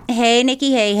 hey. Hey,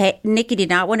 Nikki, hey. Nikki did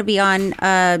not want to be on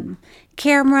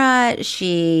camera.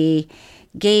 She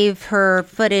gave her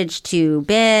footage to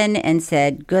Ben and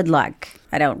said, good luck.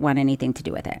 I don't want anything to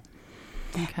do with it.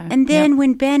 Okay. And then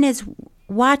when Ben is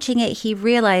watching it, he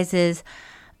realizes,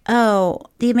 the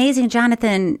Amazing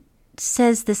Johnathan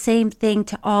says the same thing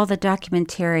to all the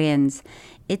documentarians.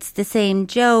 It's the same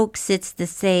jokes. It's the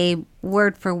same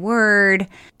word for word.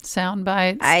 Sound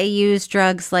bites. I use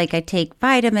drugs like I take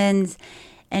vitamins.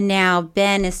 And now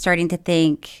Ben is starting to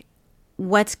think,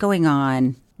 what's going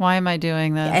on? Why am I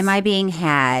doing this? Am I being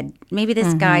had? Maybe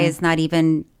this guy is not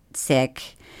even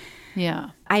sick. Yeah.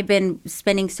 I've been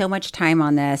spending so much time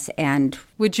on this. And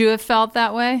would you have felt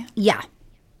that way? Yeah.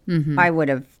 I would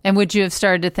have. And would you have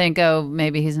started to think,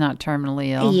 maybe he's not terminally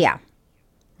ill? Yeah.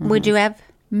 Would you have?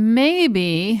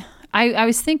 Maybe. I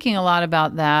was thinking a lot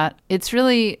about that. It's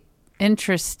really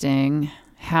interesting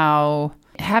how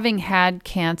having had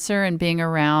cancer and being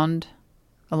around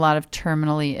a lot of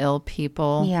terminally ill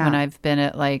people when I've been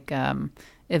at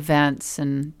events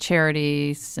and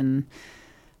charities, and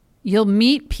you'll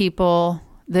meet people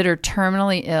that are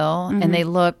terminally ill and they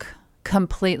look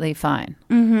completely fine.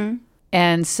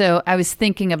 And so I was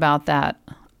thinking about that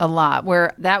a lot,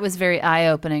 where that was very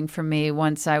eye-opening for me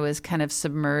once I was kind of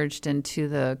submerged into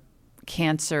the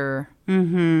cancer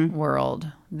world,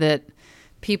 that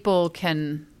people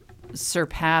can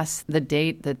surpass the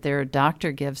date that their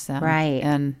doctor gives them. Right.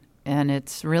 And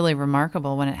it's really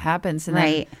remarkable when it happens. And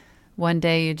then one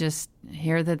day you just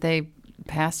hear that they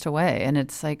passed away, and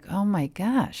it's like, oh my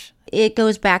gosh. It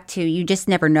goes back to, you just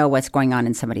never know what's going on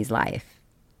in somebody's life.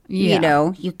 Yeah. You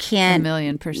know, you can't.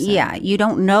 1,000,000%. Yeah, you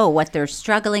don't know what they're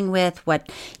struggling with.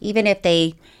 Even if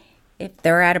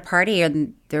they're at a party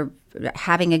and they're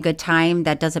having a good time,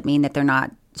 that doesn't mean that they're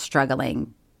not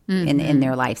struggling in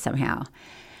their life somehow.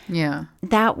 Yeah,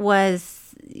 that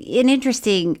was an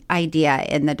interesting idea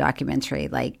in the documentary.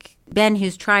 Like Ben,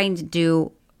 who's trying to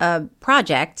do a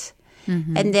project,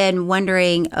 and then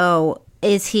wondering,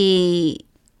 is he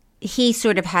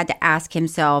sort of had to ask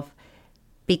himself,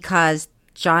 because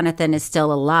Johnathan is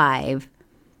still alive,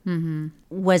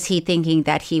 was he thinking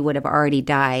that he would have already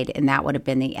died and that would have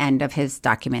been the end of his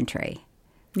documentary?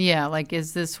 Yeah, like,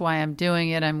 is this why I'm doing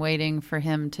it? I'm waiting for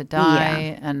him to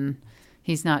die, and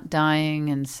he's not dying,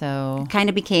 and so... It kind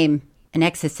of became an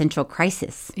existential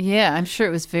crisis. Yeah, I'm sure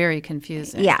it was very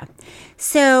confusing. Yeah.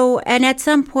 So, and at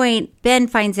some point, Ben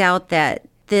finds out that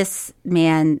this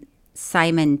man,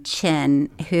 Simon Chin,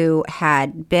 who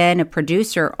had been a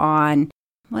producer on,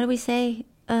 what do we say?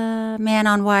 Man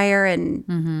on Wire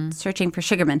and Searching for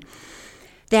Sugarman,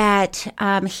 that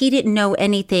he didn't know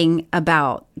anything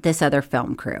about this other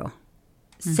film crew.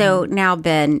 So now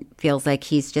Ben feels like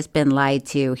he's just been lied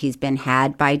to. He's been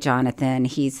had by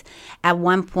Johnathan. At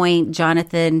one point,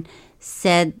 Johnathan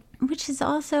said, which is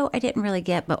also, I didn't really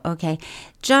get, but okay.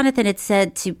 Johnathan had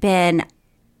said to Ben,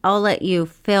 I'll let you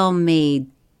film me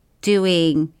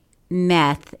doing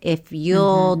meth if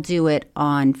you'll do it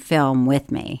on film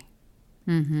with me.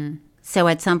 Mm-hmm. So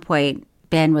at some point,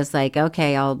 Ben was like,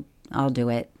 okay, I'll do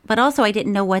it. But also I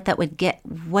didn't know what that would get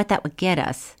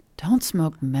us. Don't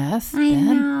smoke meth, I Ben.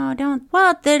 know, don't.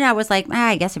 Well, then I was like,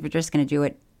 I guess if we're just going to do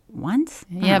it once.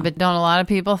 Yeah, but don't a lot of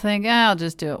people think, I'll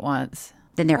just do it once.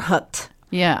 Then they're hooked.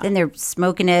 Yeah. Then they're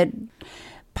smoking it,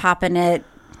 popping it,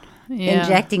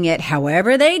 injecting it,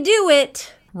 however they do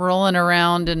it. Rolling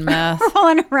around in meth.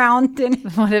 Rolling around in.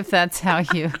 What if that's how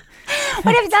you...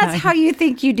 What if that's how you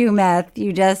think you do meth?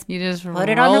 You just put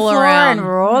it on the floor around, and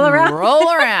roll around. Roll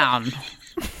around.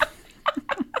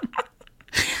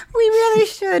 We really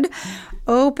should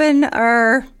open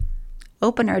our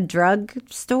drug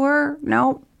store.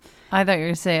 No. I thought you were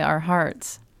going to say our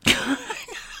hearts.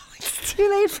 It's too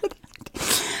late for that.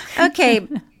 Okay.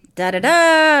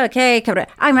 Da-da-da. Okay.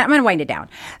 I'm going to wind it down.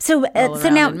 So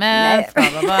now. In meth, blah,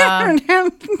 blah, blah.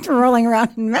 I'm rolling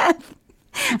around in meth.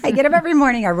 I get up every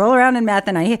morning. I roll around in meth,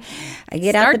 and I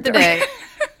get out the door. Day.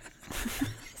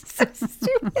 So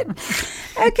stupid.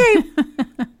 Okay.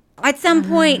 At some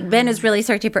point, Ben is really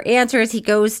searching for answers. He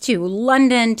goes to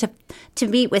London to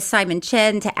meet with Simon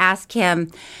Chen to ask him,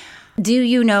 do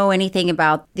you know anything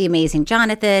about the amazing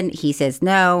Johnathan? He says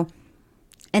no.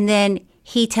 And then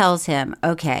he tells him,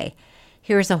 okay,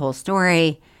 here's the whole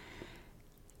story.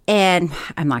 And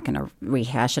I'm not going to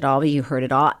rehash it all, but you heard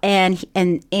it all. And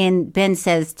Ben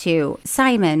says to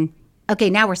Simon,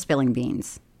 okay, now we're spilling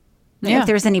beans. Yeah. If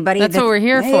there's anybody... That's what we're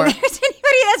here for. If there's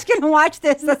anybody that's going to watch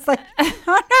this, that's like,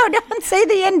 oh no, don't say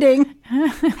the ending.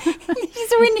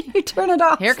 So when you turn it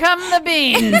off. Here come the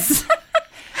beans.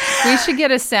 We should get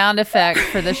a sound effect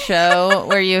for the show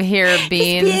where you hear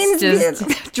beans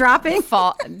just dropping.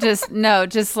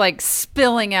 Just like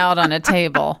spilling out on a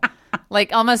table.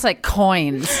 Like almost like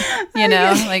coins, you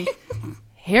know, like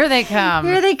here they come.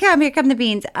 Here they come. Here come the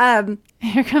beans.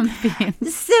 Here come the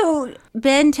beans. So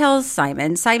Ben tells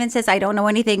Simon. Simon says, I don't know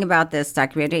anything about this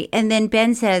documentary. And then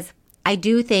Ben says, I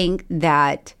do think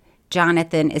that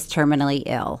Johnathan is terminally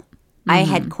ill. Mm-hmm. I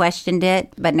had questioned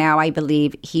it, but now I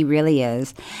believe he really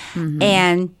is. Mm-hmm.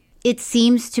 And it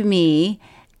seems to me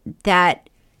that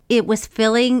it was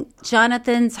filling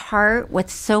Johnathan's heart with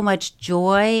so much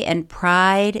joy and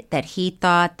pride that he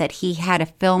thought that he had a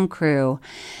film crew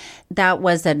that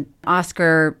was an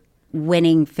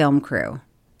Oscar-winning film crew.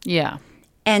 Yeah.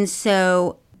 And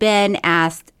so Ben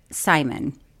asked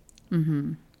Simon,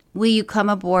 will you come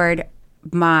aboard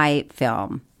my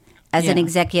film as an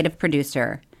executive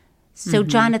producer? So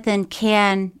Johnathan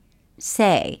can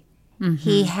say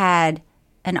he had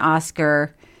an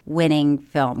Oscar-winning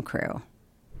film crew.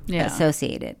 Yeah.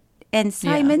 Associated. And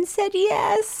Simon said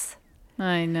yes.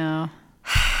 I know.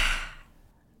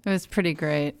 It was pretty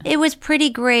great. It was pretty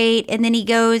great. And then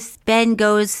Ben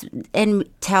goes and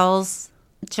tells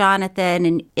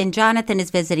Johnathan, and Johnathan is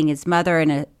visiting his mother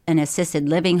in an assisted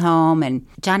living home, and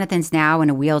Johnathan's now in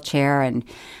a wheelchair. And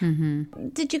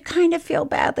did you kind of feel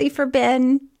badly for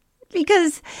Ben?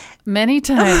 Because many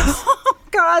times. Oh,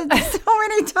 God, so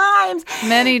many times.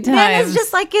 Many times. Ben is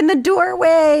just like in the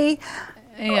doorway.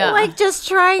 Yeah. Like just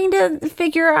trying to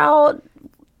figure out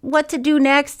what to do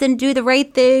next and do the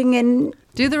right thing. And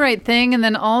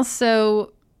then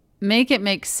also make it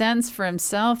make sense for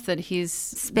himself that he's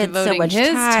spent devoting so much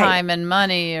his time and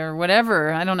money or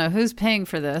whatever. I don't know who's paying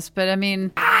for this, but I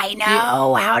mean. I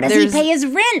know. How does he pay his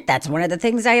rent? That's one of the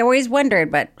things I always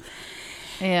wondered, but.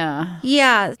 Yeah.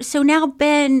 Yeah. So now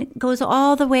Ben goes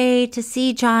all the way to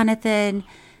see Johnathan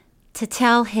to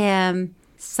tell him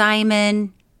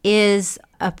Simon is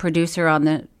a producer on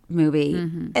the movie.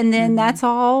 And then that's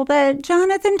all that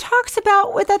Johnathan talks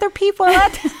about with other people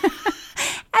at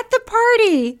the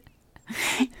party.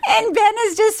 And Ben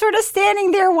is just sort of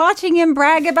standing there watching him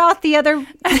brag about the other.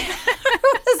 It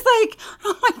was like,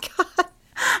 oh my God,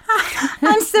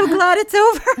 I'm so glad it's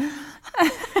over.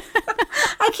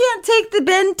 I can't take the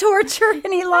Ben torture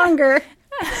any longer.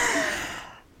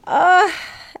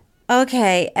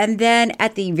 Okay, and then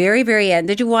at the very, very end,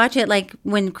 did you watch it like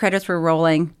when credits were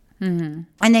rolling? And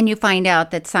then you find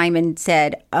out that Simon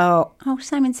said,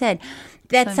 Simon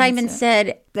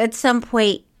said at some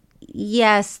point,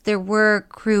 yes, there were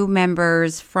crew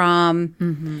members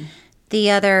from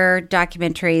the other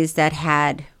documentaries that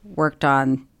had worked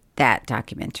on that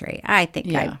documentary. I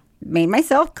think I made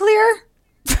myself clear.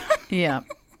 Yeah.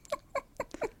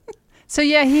 So,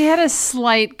 yeah, he had a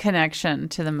slight connection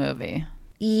to the movie.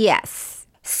 Yes.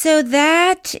 So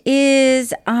that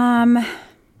is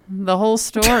the whole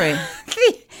story.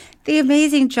 the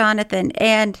amazing Johnathan.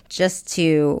 And just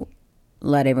to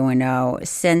let everyone know,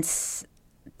 since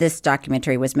this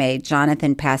documentary was made,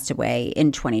 Johnathan passed away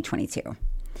in 2022.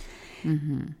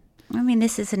 I mean,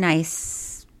 this is a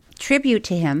nice tribute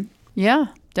to him. Yeah,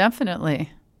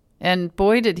 definitely. And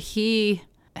boy, did he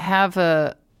have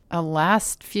a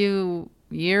last few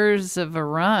years of a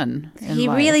run in He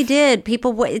life. really did.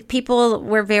 People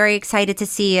were very excited to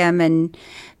see him and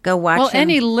go watch him. Well, and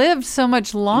he lived so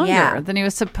much longer than he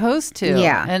was supposed to.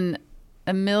 Yeah. And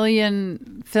a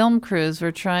million film crews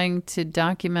were trying to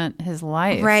document his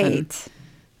life. Right. And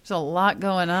there's a lot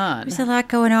going on. There's a lot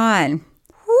going on.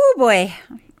 Oh, boy.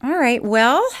 All right.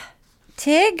 Well,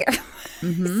 Tig,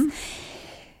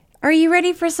 are you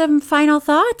ready for some final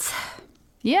thoughts?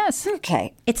 Yes.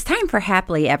 Okay. It's time for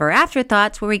Happily Ever After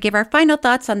Thoughts, where we give our final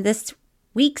thoughts on this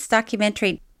week's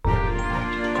documentary.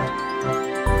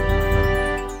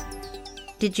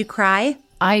 Did you cry?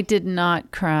 I did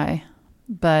not cry,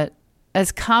 but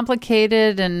as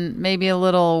complicated and maybe a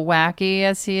little wacky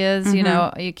as he is, you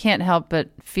know, you can't help but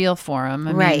feel for him.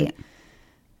 I mean,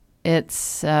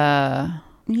 it's... Yeah,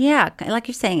 like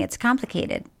you're saying, it's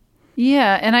complicated.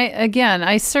 Yeah, and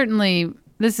I certainly,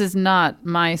 this is not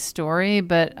my story,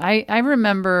 but I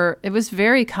remember it was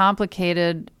very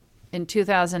complicated in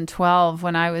 2012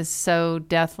 when I was so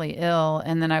deathly ill,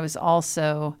 and then I was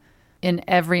also in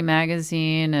every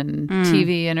magazine and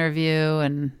TV interview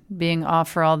and being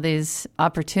offered all these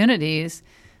opportunities,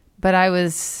 but I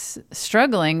was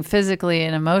struggling physically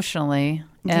and emotionally,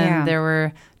 and there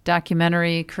were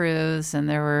documentary crews, and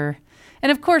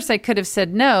of course I could have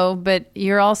said no, but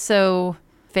you're also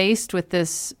faced with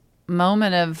this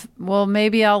moment of, well,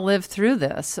 maybe I'll live through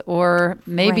this, or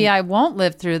maybe I won't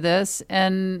live through this,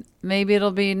 and maybe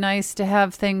it'll be nice to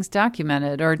have things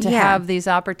documented or to have these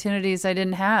opportunities I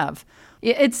didn't have.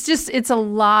 It's a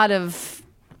lot of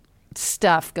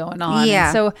stuff going on. Yeah.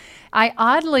 And so I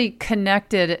oddly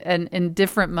connected in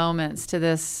different moments to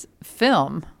this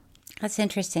film. That's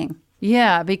interesting.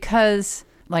 Yeah, because,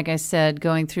 like I said,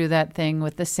 going through that thing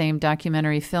with the same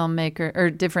documentary filmmaker or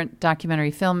different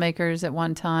documentary filmmakers at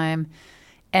one time,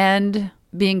 and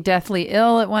being deathly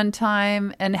ill at one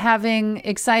time, and having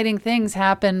exciting things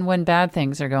happen when bad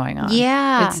things are going on.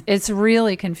 Yeah. It's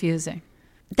really confusing.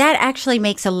 That actually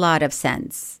makes a lot of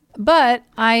sense. But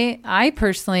I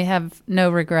personally have no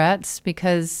regrets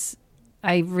because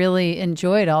I really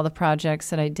enjoyed all the projects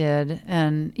that I did.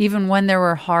 And even when there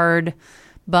were hard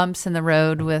bumps in the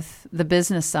road with the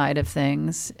business side of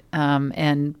things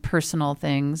and personal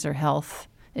things or health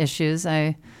issues,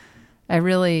 I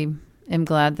really am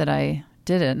glad that I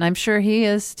did it. And I'm sure he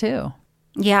is too.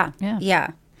 Yeah.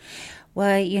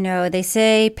 Well, you know, they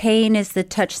say pain is the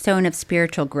touchstone of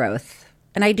spiritual growth.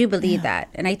 And I do believe that.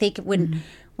 And I think when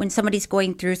somebody's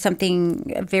going through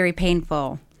something very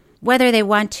painful, whether they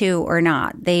want to or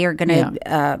not, they are going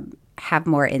to have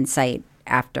more insight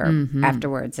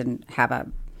afterwards and have a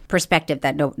perspective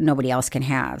that nobody else can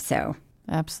have. So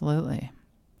absolutely.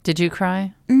 Did you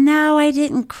cry? No, I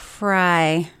didn't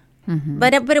cry.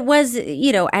 But it was,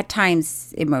 you know, at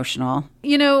times emotional.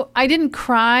 You know, I didn't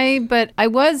cry, but I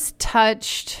was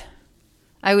touched,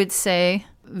 I would say,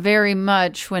 very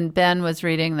much when Ben was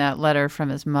reading that letter from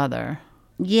his mother.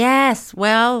 Yes.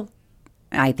 Well,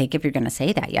 I think if you're going to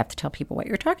say that, you have to tell people what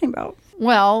you're talking about.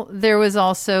 Well, there was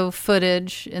also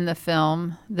footage in the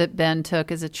film that Ben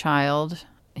took as a child.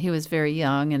 He was very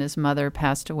young and his mother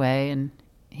passed away, and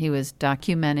he was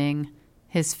documenting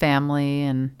his family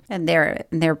and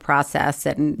their process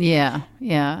and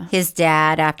his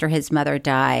dad after his mother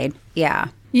died. Yeah,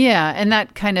 and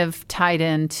that kind of tied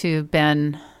into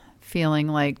Ben feeling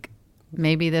like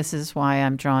maybe this is why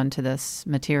I'm drawn to this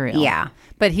material. Yeah,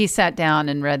 but he sat down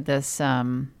and read this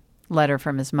letter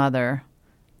from his mother,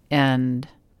 and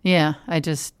I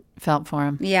just felt for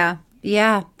him. Yeah,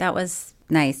 that was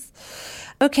nice.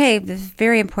 Okay, this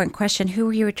very important question: who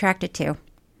were you attracted to?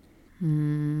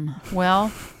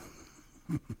 Well,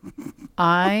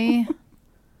 I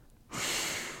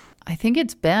think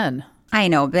it's Ben. I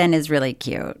know, Ben is really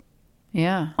cute.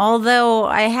 Yeah. Although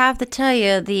I have to tell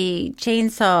you, the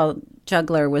chainsaw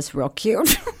juggler was real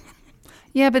cute.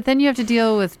 Yeah, but then you have to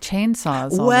deal with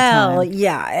chainsaws all the time.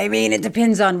 Yeah. I mean, it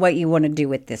depends on what you want to do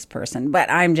with this person. But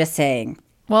I'm just saying.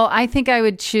 Well, I think I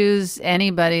would choose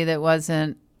anybody that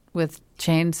wasn't with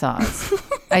chainsaws.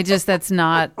 That's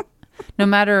not... No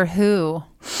matter who.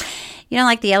 You don't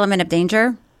like the element of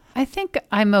danger? I think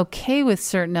I'm okay with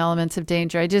certain elements of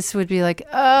danger. I just would be like,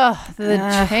 the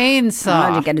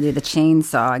chainsaw. You got to do the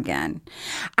chainsaw again.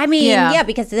 I mean,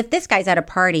 because if this guy's at a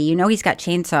party, you know he's got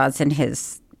chainsaws in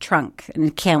his trunk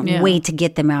and can't wait to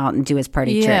get them out and do his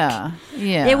party trick.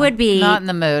 Yeah. It would be... Not in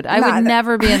the mood. I would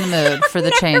never be in the mood for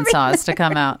the chainsaws to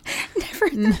come out.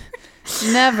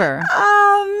 Never.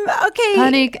 Okay.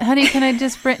 Honey, can I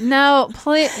just bring... No,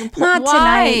 please. Not why?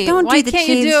 tonight. Don't why do the can't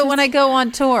you do chains. it when I go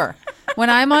on tour? When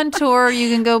I'm on tour, you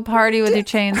can go party with your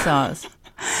chainsaws.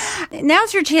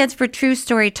 Now's your chance for True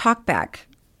Story Talkback.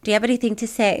 Do you have anything to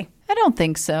say? I don't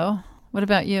think so. What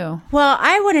about you? Well,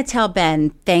 I want to tell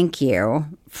Ben thank you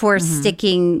for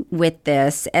sticking with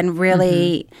this and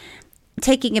really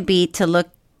taking a beat to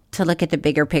look at the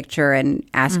bigger picture and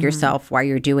ask yourself why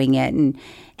you're doing it,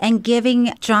 and giving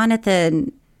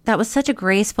Johnathan, that was such a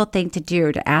graceful thing to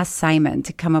do, to ask Simon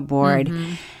to come aboard.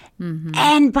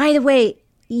 And by the way,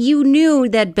 you knew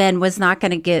that Ben was not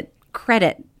going to get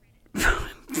credit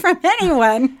from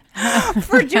anyone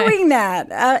for doing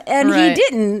that, and he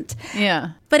didn't.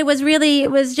 Yeah, but it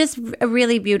was just a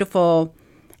really beautiful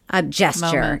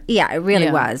gesture. Moment. Yeah, it really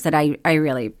was, that I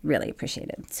really, really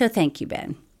appreciated. So thank you,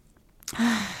 Ben.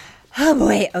 Oh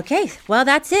boy. Okay. Well,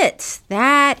 that's it.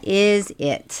 That is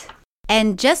it.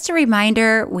 And just a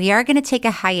reminder, we are going to take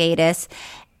a hiatus,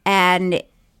 and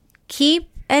keep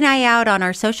an eye out on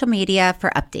our social media for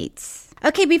updates.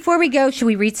 Okay, before we go, should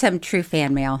we read some true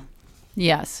fan mail?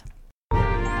 Yes.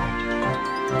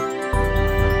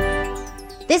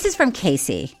 This is from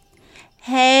Casey.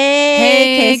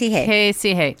 Hey, Casey, hey.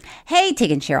 Casey, hey. Hey,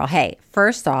 Tig and Cheryl, hey.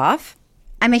 First off,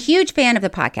 I'm a huge fan of the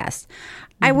podcast.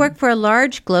 I work for a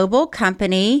large global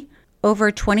company, over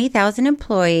 20,000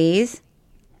 employees.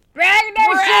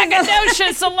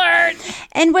 Braggadocious alert!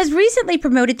 And was recently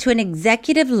promoted to an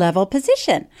executive level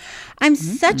position. I'm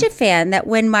such a fan that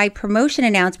when my promotion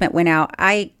announcement went out,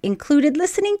 I included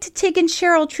listening to Tig and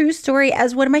Cheryl True Story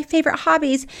as one of my favorite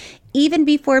hobbies, even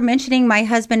before mentioning my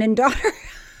husband and daughter.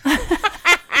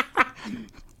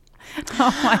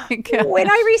 Oh my God. When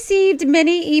I received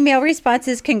many email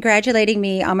responses congratulating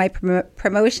me on my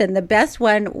promotion, the best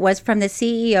one was from the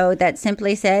CEO that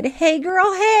simply said, "Hey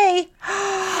girl, hey."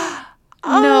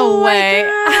 No way.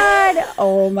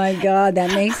 Oh my God,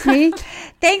 that makes me.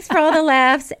 Thanks for all the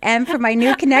laughs and for my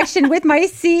new connection with my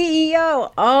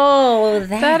CEO. Oh,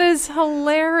 that is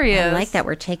hilarious. I like that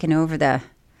we're taking over the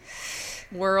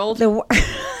world.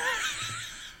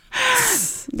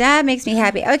 That makes me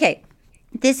happy. Okay.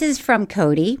 This is from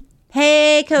Cody.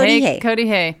 Hey, Cody. Hey, Cody.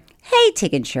 Hey. Hey,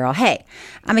 Tig and Cheryl. Hey.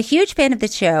 I'm a huge fan of the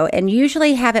show and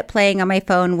usually have it playing on my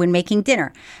phone when making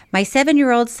dinner. My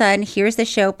 7-year-old son hears the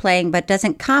show playing but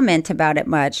doesn't comment about it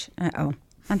much. Uh-oh.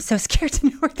 I'm so scared to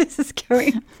know where this is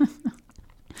going.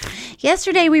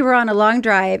 Yesterday, we were on a long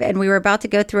drive and we were about to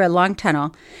go through a long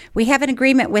tunnel. We have an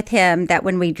agreement with him that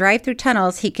when we drive through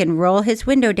tunnels, he can roll his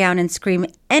window down and scream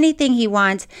anything he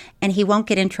wants and he won't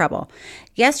get in trouble.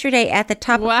 Yesterday at the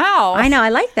top... Wow. I know, I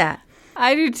like that.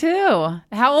 I do too.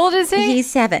 How old is he? He's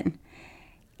 7.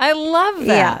 I love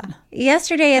that. Yeah.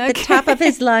 Yesterday at the top of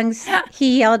his lungs,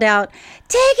 he yelled out,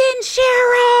 "Tig and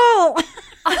Cheryl!"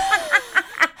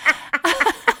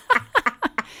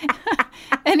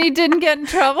 And he didn't get in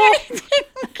trouble? I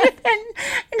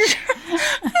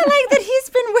like that he's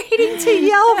been waiting to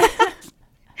yell that.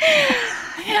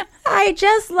 I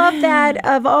just love that.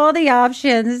 Of all the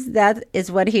options, that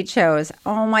is what he chose.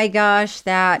 Oh my gosh,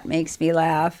 that makes me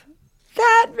laugh.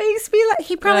 That makes me laugh.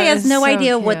 He probably has no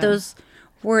idea what those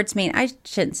words mean. I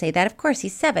shouldn't say that. Of course,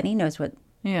 he's 7. He knows what.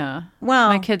 Yeah. Well,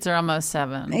 my kids are almost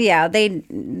 7. Yeah, they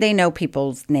know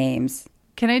people's names.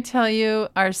 Can I tell you,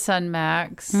 our son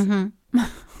Max,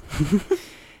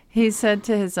 he said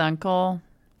to his uncle,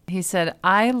 he said,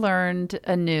 "I learned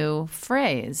a new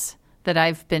phrase that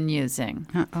I've been using."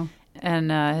 Uh-oh.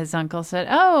 And his uncle said,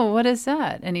 "Oh, what is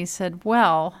that?" And he said,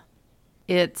 "Well,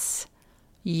 it's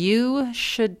you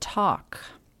should talk."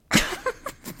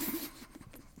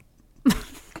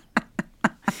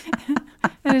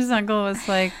 And his uncle was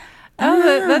like,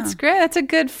 "Oh, that's great. That's a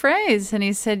good phrase." And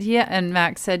he said, "Yeah." And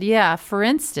Max said, "Yeah, for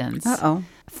instance,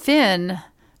 Finn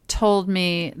told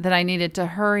me that I needed to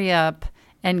hurry up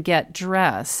and get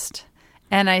dressed.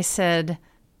 And I said,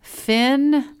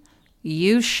 Finn,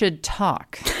 you should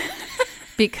talk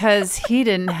because he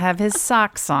didn't have his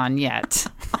socks on yet."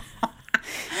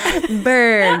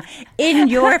 Burn in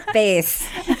your face.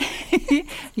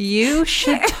 You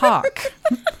should talk.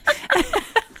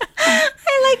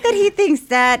 I like that he thinks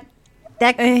that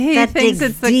thinks digs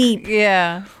it's deep.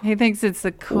 He thinks it's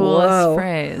the coolest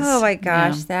phrase. Oh my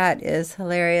gosh, that is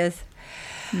hilarious.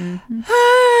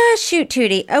 Shoot,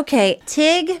 Tootie. Okay,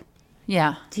 Tig.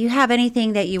 Yeah. Do you have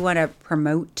anything that you want to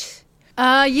promote?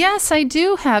 Yes, I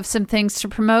do have some things to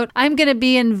promote. I'm going to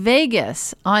be in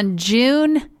Vegas on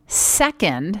June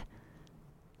 2nd.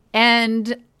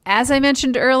 And as I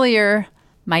mentioned earlier,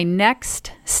 my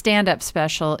next stand-up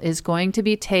special is going to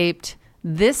be taped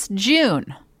this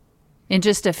June, in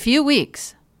just a few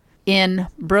weeks, in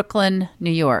Brooklyn,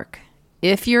 New York.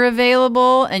 if you're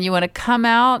available and you want to come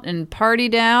out and party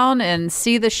down and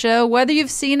see the show, whether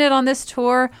you've seen it on this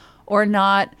tour or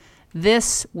not,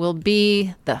 this will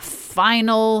be the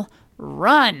final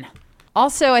run.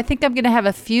 Also, I think I'm going to have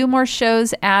a few more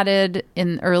shows added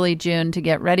in early June to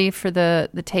get ready for the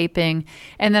taping.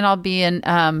 And then I'll be in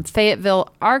Fayetteville,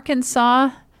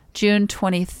 Arkansas, June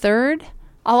 23rd.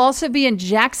 I'll also be in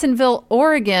Jacksonville,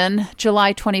 Oregon,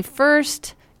 July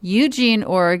 21st. Eugene,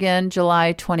 Oregon,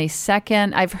 July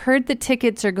 22nd. I've heard the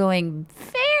tickets are going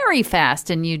very fast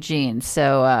in Eugene,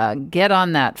 so get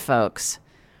on that, folks.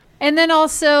 And then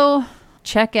also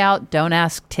check out Don't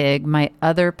Ask Tig, my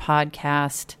other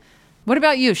podcast. What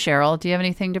about you, Cheryl? Do you have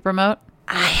anything to promote?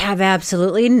 I have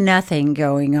absolutely nothing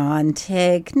going on,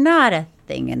 Tig. Not a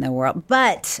thing in the world.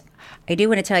 But I do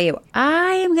want to tell you,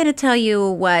 I am going to tell you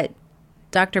what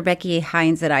Dr. Becky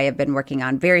Hines and I have been working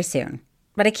on very soon.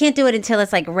 But I can't do it until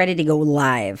it's like ready to go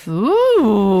live.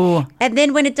 Ooh. And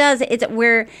then when it does,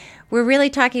 we're really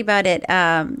talking about it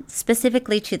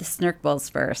specifically to the Snurk Bowls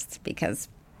first because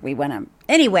we want to.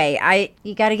 Anyway,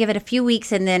 you got to give it a few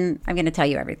weeks and then I'm going to tell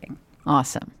you everything.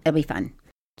 Awesome. It'll be fun.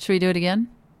 Should we do it again?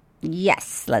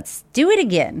 Yes, let's do it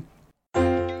again.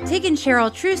 Tig and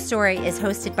Cheryl True Story is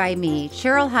hosted by me,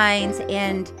 Cheryl Hines,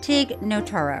 and Tig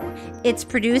Notaro. It's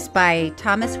produced by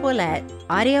Thomas Willett,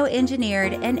 audio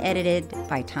engineered and edited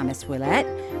by Thomas Willett,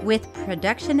 with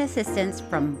production assistance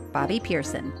from Bobby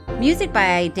Pearson. Music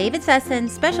by David Sesson.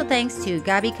 Special thanks to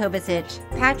Gabi Kovacic,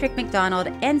 Patrick McDonald,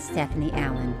 and Stephanie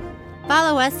Allen.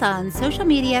 Follow us on social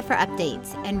media for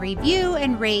updates and review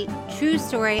and rate True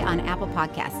Story on Apple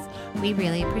Podcasts. We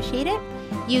really appreciate it.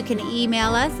 You can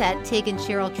email us at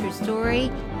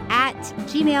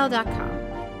tigandcheryltruestory@gmail.com.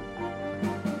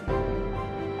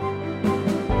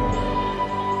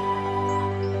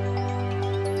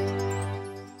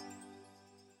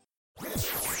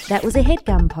 That was a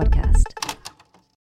HeadGum podcast.